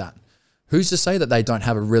family. I love that. Who's to say that they don't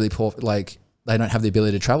have a really poor, like, they don't have the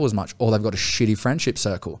ability to travel as much, or they've got a shitty friendship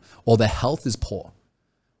circle, or their health is poor?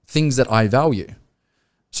 Things that I value.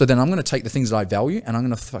 So then I'm going to take the things that I value and I'm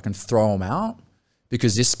going to fucking throw them out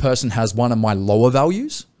because this person has one of my lower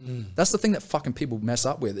values. That's the thing that fucking people mess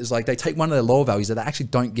up with, is like they take one of their lower values that they actually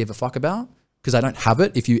don't give a fuck about because they don't have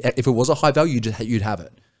it. If it was a high value, you'd have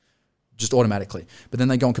it just automatically. But then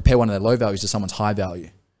they go and compare one of their low values to someone's high value.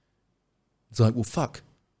 It's like, well, fuck.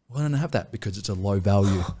 Why don't I have that? Because it's a low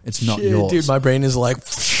value. It's not yours. Dude, my brain is like,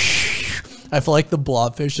 I feel like the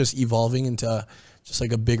blobfish just evolving into just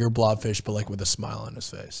like a bigger blobfish, but like with a smile on his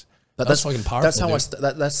face. But that's fucking powerful. That's how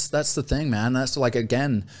that's the thing, man. That's like,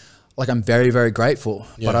 again, like I'm very, very grateful,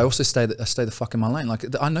 but I also stay the fuck in my lane. Like,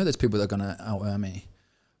 I know there's people that are going to out-earn me,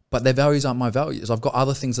 but their values aren't my values. I've got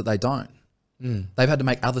other things that they don't. They've had to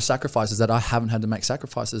make other sacrifices that I haven't had to make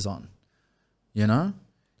sacrifices on,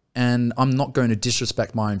 And I'm not going to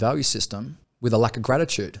disrespect my own value system with a lack of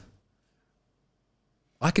gratitude.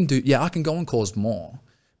 I can go and cause more,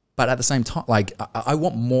 but at the same time, like I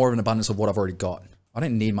want more of an abundance of what I've already got. I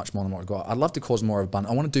don't need much more than what I've got. I'd love to cause more of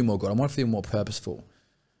abundance. I want to do more good. I want to feel more purposeful,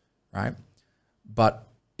 right? But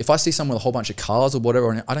if I see someone with a whole bunch of cars or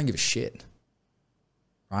whatever, I don't give a shit,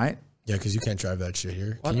 right? Yeah, because you can't drive that shit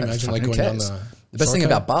here. Can you imagine like going down the best thing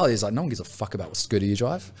about Bali is like no one gives a fuck about what scooter you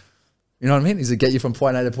drive. You know what I mean? Is it get you from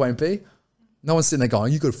point A to point B? No one's sitting there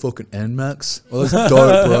going, you got a fucking NMAX? Well, that's dope,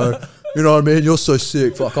 bro. You know what I mean? You're so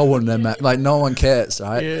sick. Fuck, I want an NMAX. Like, no one cares,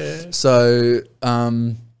 right? Yeah. So,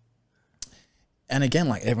 and again,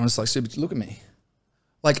 like, everyone's like, super, look at me.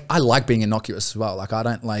 Like, I like being innocuous as well. Like, I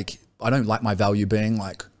don't like, don't like my value being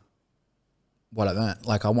like what I earn.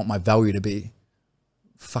 Like I want my value to be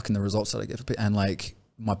fucking the results that I get for people, and like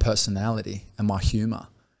my personality and my humor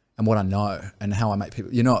and what I know and how I make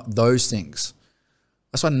people, you know, those things.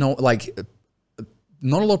 That's what I know. Like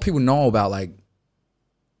not a lot of people know about like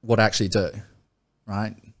what I actually do,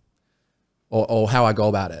 right? Or how I go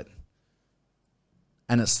about it.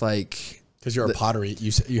 And it's like, because you're a pottery,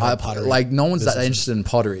 you have pottery. Like no one's that interested in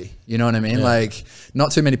pottery. You know what I mean? Yeah. Like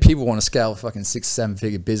not too many people want to scale a fucking 6-7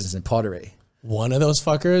 figure business in pottery. One of those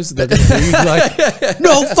fuckers that like,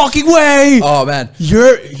 no fucking way. Oh man,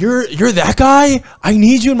 you're that guy. I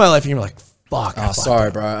need you in my life, and you're like, fuck. Oh,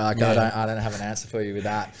 sorry, bro. Like, I don't have an answer for you with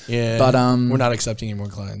that. Yeah, but we're not accepting any more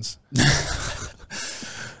clients.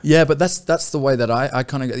 Yeah, but that's the way that I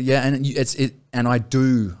kind of and and I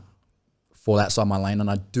do fall outside my lane, and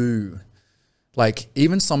I do like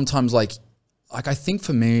even sometimes like I think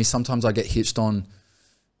for me sometimes I get hitched on,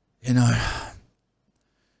 you know,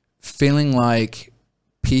 feeling like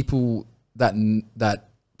people that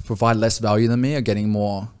provide less value than me are getting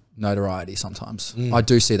more notoriety sometimes. I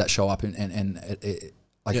do see that show up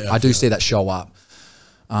I do see that show up.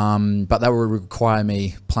 But that would require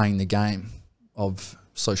me playing the game of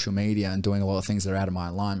social media and doing a lot of things that are out of my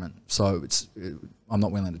alignment. So I'm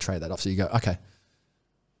not willing to trade that off. So you go, okay,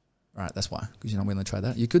 all right, that's why, because you're not willing to trade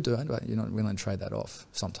that. You could do it, but you're not willing to trade that off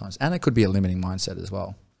sometimes. And it could be a limiting mindset as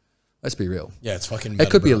well. Let's be real. Yeah, it's fucking. It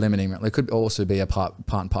could be a limiting. It could also be a part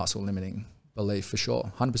and parcel limiting belief for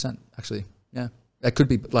sure. 100% actually. Yeah, it could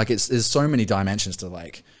be like there's so many dimensions to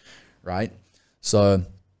like, right? So,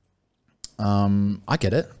 I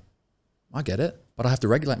get it, but I have to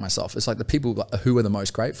regulate myself. It's like the people who are the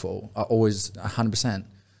most grateful are always 100%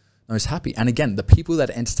 most happy. And again, the people that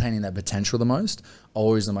are entertaining their potential the most are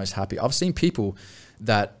always the most happy. I've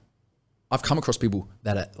come across people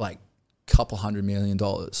that are like couple $100 million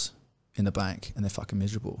in the bank and they're fucking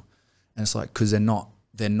miserable. And it's like, cause they're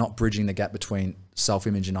not bridging the gap between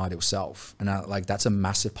self-image and ideal self. And like, that's a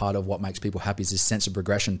massive part of what makes people happy, is this sense of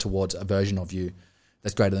progression towards a version of you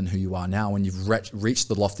that's greater than who you are now. When you've reached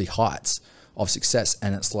the lofty heights of success,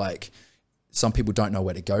 and it's like, some people don't know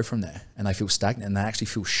where to go from there, and they feel stagnant, and they actually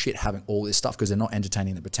feel shit having all this stuff because they're not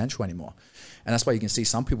entertaining the potential anymore. And that's why you can see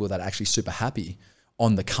some people that are actually super happy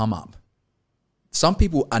on the come up. Some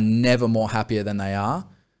people are never more happier than they are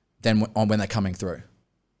than when they're coming through,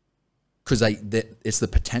 because it's the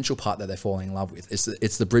potential part that they're falling in love with.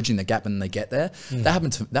 It's the bridging the gap, and they get there. That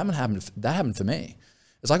happened for me.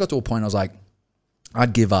 As I got to a point, I was like,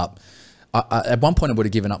 I'd give up. At one point, I would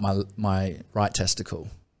have given up my right testicle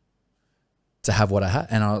to have what I had.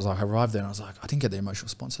 And I was like, I arrived there and I was like, I didn't get the emotional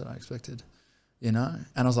response that I expected, you know?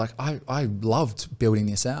 And I was like, I loved building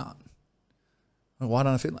this out. Why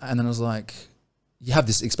don't I feel? And then I was like, you have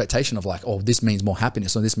this expectation of like, oh, this means more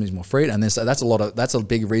happiness, or this means more freedom. And that's a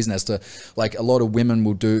big reason as to like a lot of women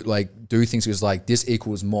will do things because like this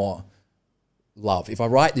equals more love. If I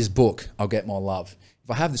write this book, I'll get more love.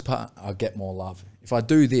 If I have this part, I'll get more love. If I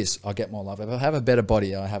do this, I'll get more love. If I have a better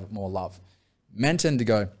body, I'll have more love. Men tend to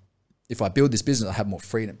go, if I build this business, I have more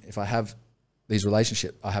freedom. If I have these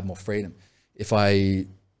relationships, I have more freedom. If I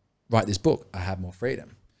write this book, I have more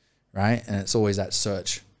freedom, right? And it's always that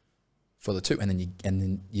search for the two, and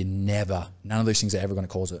then you never, none of those things are ever going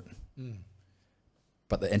to cause it.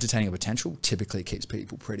 But the entertaining of potential typically keeps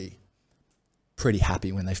people pretty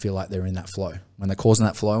happy when they feel like they're in that flow, when they're causing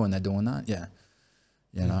that flow and they're doing that. Yeah,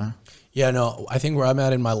 you know. Yeah, no, I think where I'm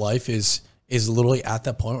at in my life is literally at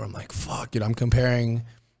that point where I'm like, fuck, dude, I'm comparing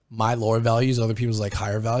my lower values, other people's like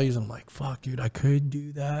higher values. I'm like, fuck, dude, I could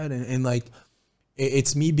do that. And like,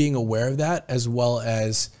 it's me being aware of that, as well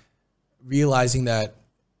as realizing that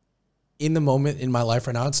in the moment in my life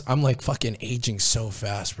right now, I'm like fucking aging so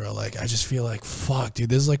fast, bro. Like, I just feel like, fuck, dude,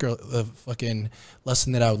 this is like a fucking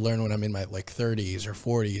lesson that I would learn when I'm in my like 30s or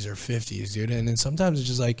 40s or 50s, dude. And then sometimes it's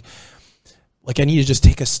just like I need to just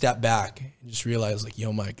take a step back and just realize like,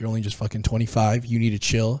 yo, Mike, you're only just fucking 25. You need to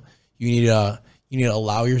chill. You need to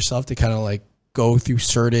allow yourself to kind of like go through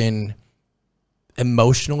certain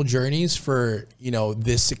emotional journeys for, you know,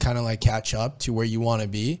 this to kind of like catch up to where you want to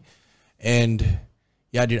be. And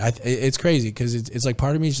yeah, dude, it's crazy because it's like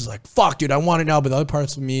part of me is just like, fuck, dude, I want it now. But the other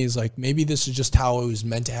parts of me is like, maybe this is just how it was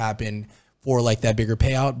meant to happen for like that bigger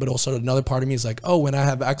payout. But also another part of me is like, oh, when I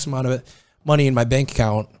have X amount of money in my bank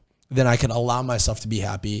account, then I can allow myself to be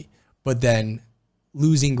happy. But then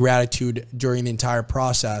losing gratitude during the entire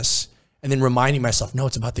process, and then reminding myself, no,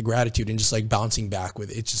 it's about the gratitude, and just like bouncing back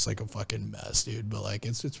with it. It's just like a fucking mess, dude. But like,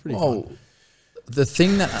 it's pretty fun. The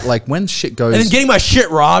thing that like when shit goes, and then getting my shit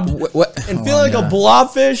robbed and feeling like a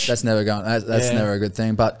blobfish. That's never going. That's never a good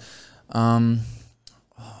thing. But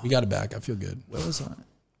We got it back. I feel good. Where was I?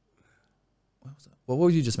 What were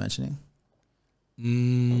you just mentioning?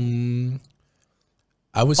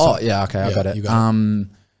 I was. Oh yeah, okay, I got it. You got it.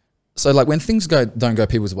 So like when things don't go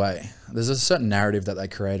people's way, there's a certain narrative that they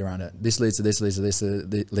create around it. This leads to this, leads to this,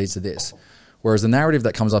 leads to this. Whereas the narrative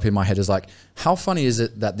that comes up in my head is like, how funny is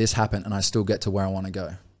it that this happened and I still get to where I want to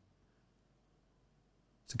go?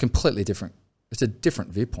 It's a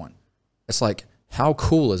different viewpoint. It's like, how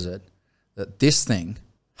cool is it that this thing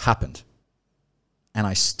happened and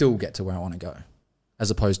I still get to where I want to go? As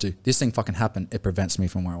opposed to, this thing fucking happened, it prevents me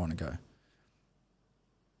from where I want to go.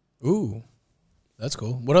 Ooh, that's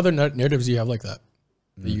cool. What other narratives do you have like that?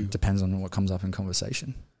 Depends on what comes up in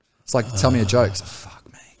conversation. It's like, tell me a joke. Like, fuck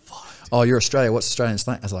me. Oh, you're Australia. What's Australian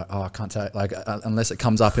slang? I was like, oh, I can't tell. Like, unless it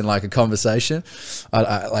comes up in like a conversation,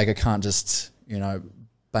 I can't just,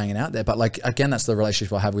 bang it out there. But like, again, that's the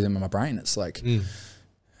relationship I have with him in my brain. It's like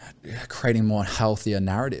creating more healthier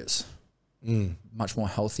narratives, much more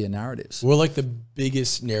healthier narratives. What were like the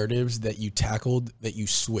biggest narratives that you tackled that you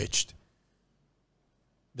switched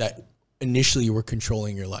that initially were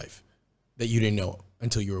controlling your life that you didn't know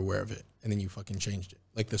until you were aware of it and then you fucking changed it?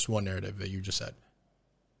 Like this one narrative that you just said.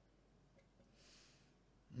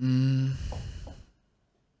 I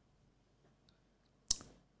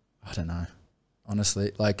don't know.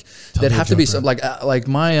 Honestly, like there'd have to be some like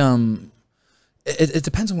my it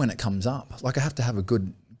depends on when it comes up. Like I have to have a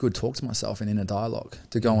good talk to myself and inner dialogue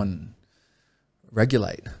to go and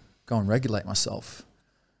regulate myself.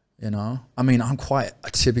 I mean, I'm quite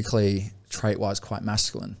typically trait-wise quite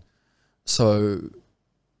masculine, so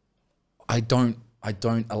I don't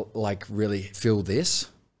like really feel this.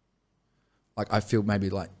 Like I feel maybe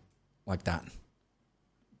like that.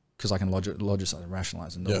 Because I can logically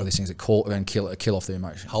rationalize and all these things that kill off the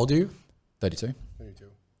emotion. How old are you? 32.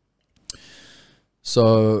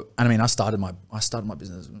 So, and I mean, I started my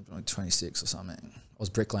business when I was like 26 or something. I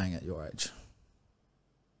was bricklaying at your age,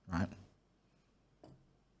 right?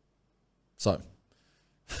 So,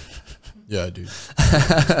 yeah, dude.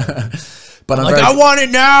 But I'm like, I want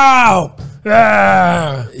it now.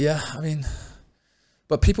 Yeah, I mean.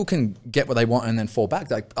 But people can get what they want and then fall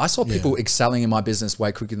back. Like I saw people excelling in my business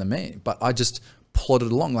way quicker than me, but I just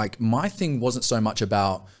plodded along. Like my thing wasn't so much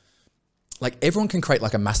about, like everyone can create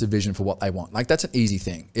like a massive vision for what they want. Like that's an easy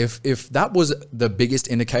thing. If that was the biggest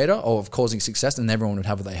indicator of causing success, then everyone would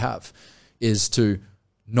have what they have, is to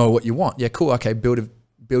know what you want. Yeah, cool. Okay, build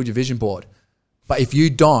your vision board. But if you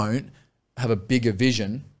don't have a bigger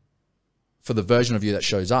vision for the version of you that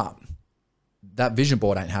shows up, that vision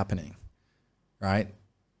board ain't happening, right?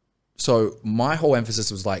 So my whole emphasis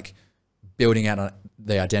was like building out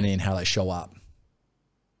the identity and how they show up.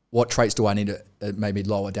 What traits do I need to maybe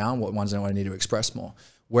lower down? What ones do I need to express more?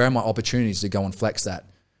 Where are my opportunities to go and flex that?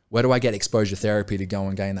 Where do I get exposure therapy to go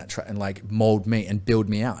and gain that and like mold me and build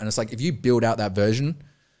me out? And it's like, if you build out that version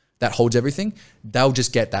that holds everything, they'll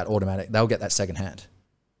just get that automatic. They'll get that secondhand.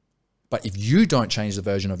 But if you don't change the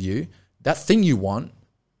version of you, that thing you want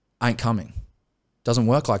ain't coming. Doesn't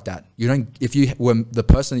work like that. If you were the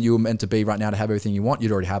person that you were meant to be right now to have everything you want,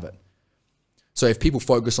 you'd already have it. So if people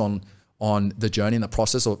focus on the journey and the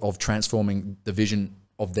process of transforming the vision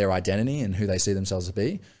of their identity and who they see themselves to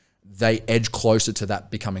be, they edge closer to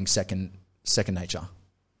that becoming second nature,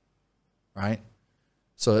 right?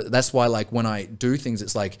 So that's why, like, when I do things,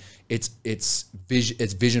 it's like it's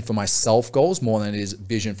vision for myself goals more than it is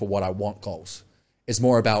vision for what I want goals. It's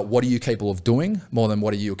more about what are you capable of doing more than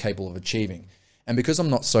what are you capable of achieving. And because I'm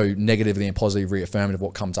not so negatively and positively reaffirmative of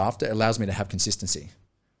what comes after, it allows me to have consistency,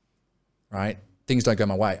 right? Things don't go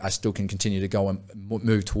my way, I still can continue to go and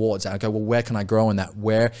move towards it. I go, well, where can I grow in that?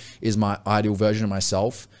 Where is my ideal version of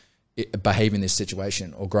myself behave in this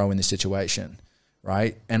situation or grow in this situation,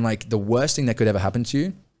 right? And like the worst thing that could ever happen to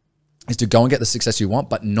you is to go and get the success you want,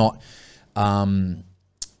 but not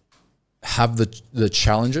have the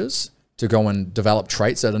challenges to go and develop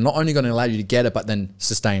traits that are not only going to allow you to get it, but then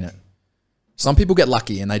sustain it. Some people get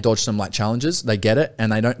lucky and they dodge some like challenges, they get it,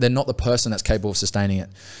 and they're not the person that's capable of sustaining it.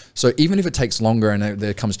 So even if it takes longer and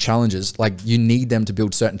there comes challenges, like you need them to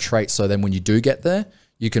build certain traits so then when you do get there,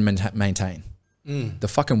 you can maintain. The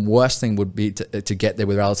fucking worst thing would be to get there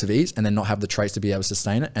with relative ease and then not have the traits to be able to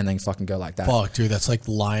sustain it and then fucking go like that. Fuck, dude, that's like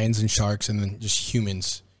lions and sharks and then just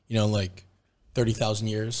humans, like 30,000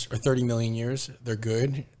 years or 30 million years, they're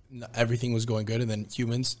good. Everything was going good. And then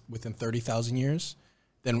humans within 30,000 years,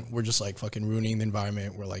 then we're just like fucking ruining the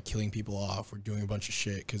environment. We're like killing people off. We're doing a bunch of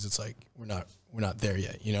shit because it's like we're not there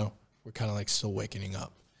yet. We're kind of like still waking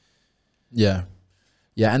up. Yeah,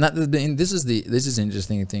 and this is an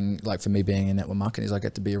interesting thing. Like for me being in network marketing, is I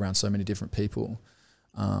get to be around so many different people,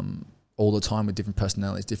 all the time with different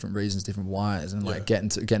personalities, different reasons, different whys, and like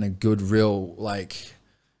getting a good, real like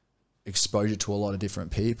exposure to a lot of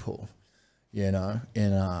different people, you know,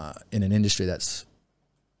 in an industry that's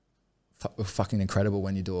fucking incredible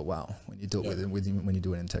when you do it well, when you do it when you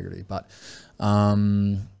do it in integrity. But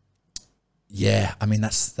yeah, I mean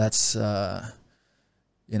that's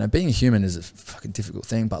you know, being a human is a fucking difficult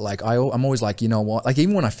thing. But like I'm always like, you know what? Like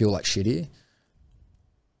even when I feel like shitty,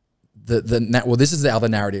 well, this is the other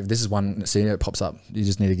narrative. This is one. See, it pops up. You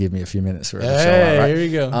just need to give me a few minutes for it. Hey, right? Here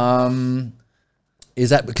you go.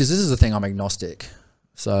 Is that because this is the thing? I'm agnostic.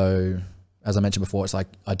 So as I mentioned before, it's like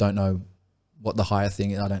I don't know what the higher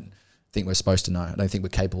thing is. I don't think we're supposed to know. I don't think we're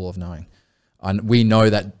capable of knowing. And we know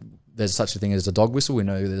that there's such a thing as a dog whistle. We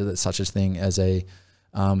know that there's such a thing as a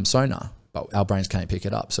sonar, but our brains can't pick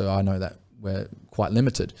it up. So I know that we're quite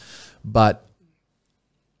limited. But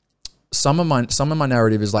some of my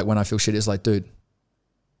narrative is like when I feel shit, it's like, dude,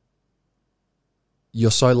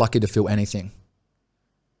 you're so lucky to feel anything.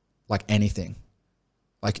 Like anything.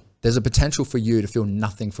 Like there's a potential for you to feel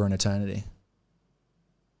nothing for an eternity.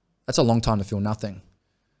 That's a long time to feel nothing.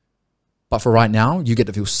 But for right now, you get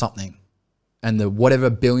to feel something. And the whatever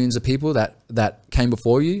billions of people that came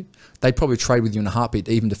before you, they'd probably trade with you in a heartbeat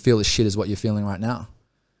even to feel as shit as what you're feeling right now.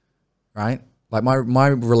 Right? Like my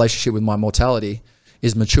relationship with my mortality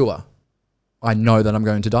is mature. I know that I'm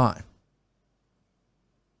going to die.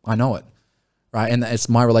 I know it. Right? And it's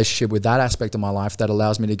my relationship with that aspect of my life that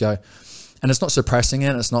allows me to go, and it's not suppressing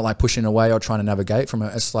it. It's not like pushing away or trying to navigate from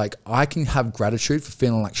it. It's like I can have gratitude for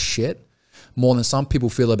feeling like shit more than some people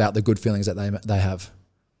feel about the good feelings that they have.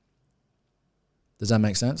 Does that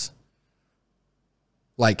make sense?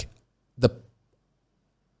 Like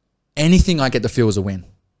anything I get to feel is a win.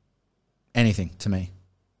 Anything to me.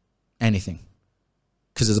 Anything.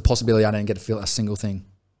 Because there's a possibility I don't get to feel a single thing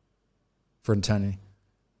for eternity.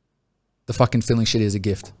 The fucking feeling shit is a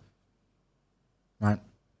gift. Right?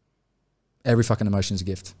 Every fucking emotion is a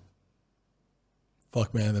gift.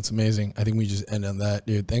 Fuck, man, that's amazing. I think we just end on that,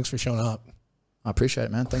 dude. Thanks for showing up. I appreciate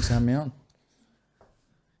it, man. Thanks for having me on.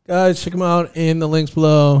 Guys, check them out in the links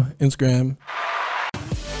below. Instagram,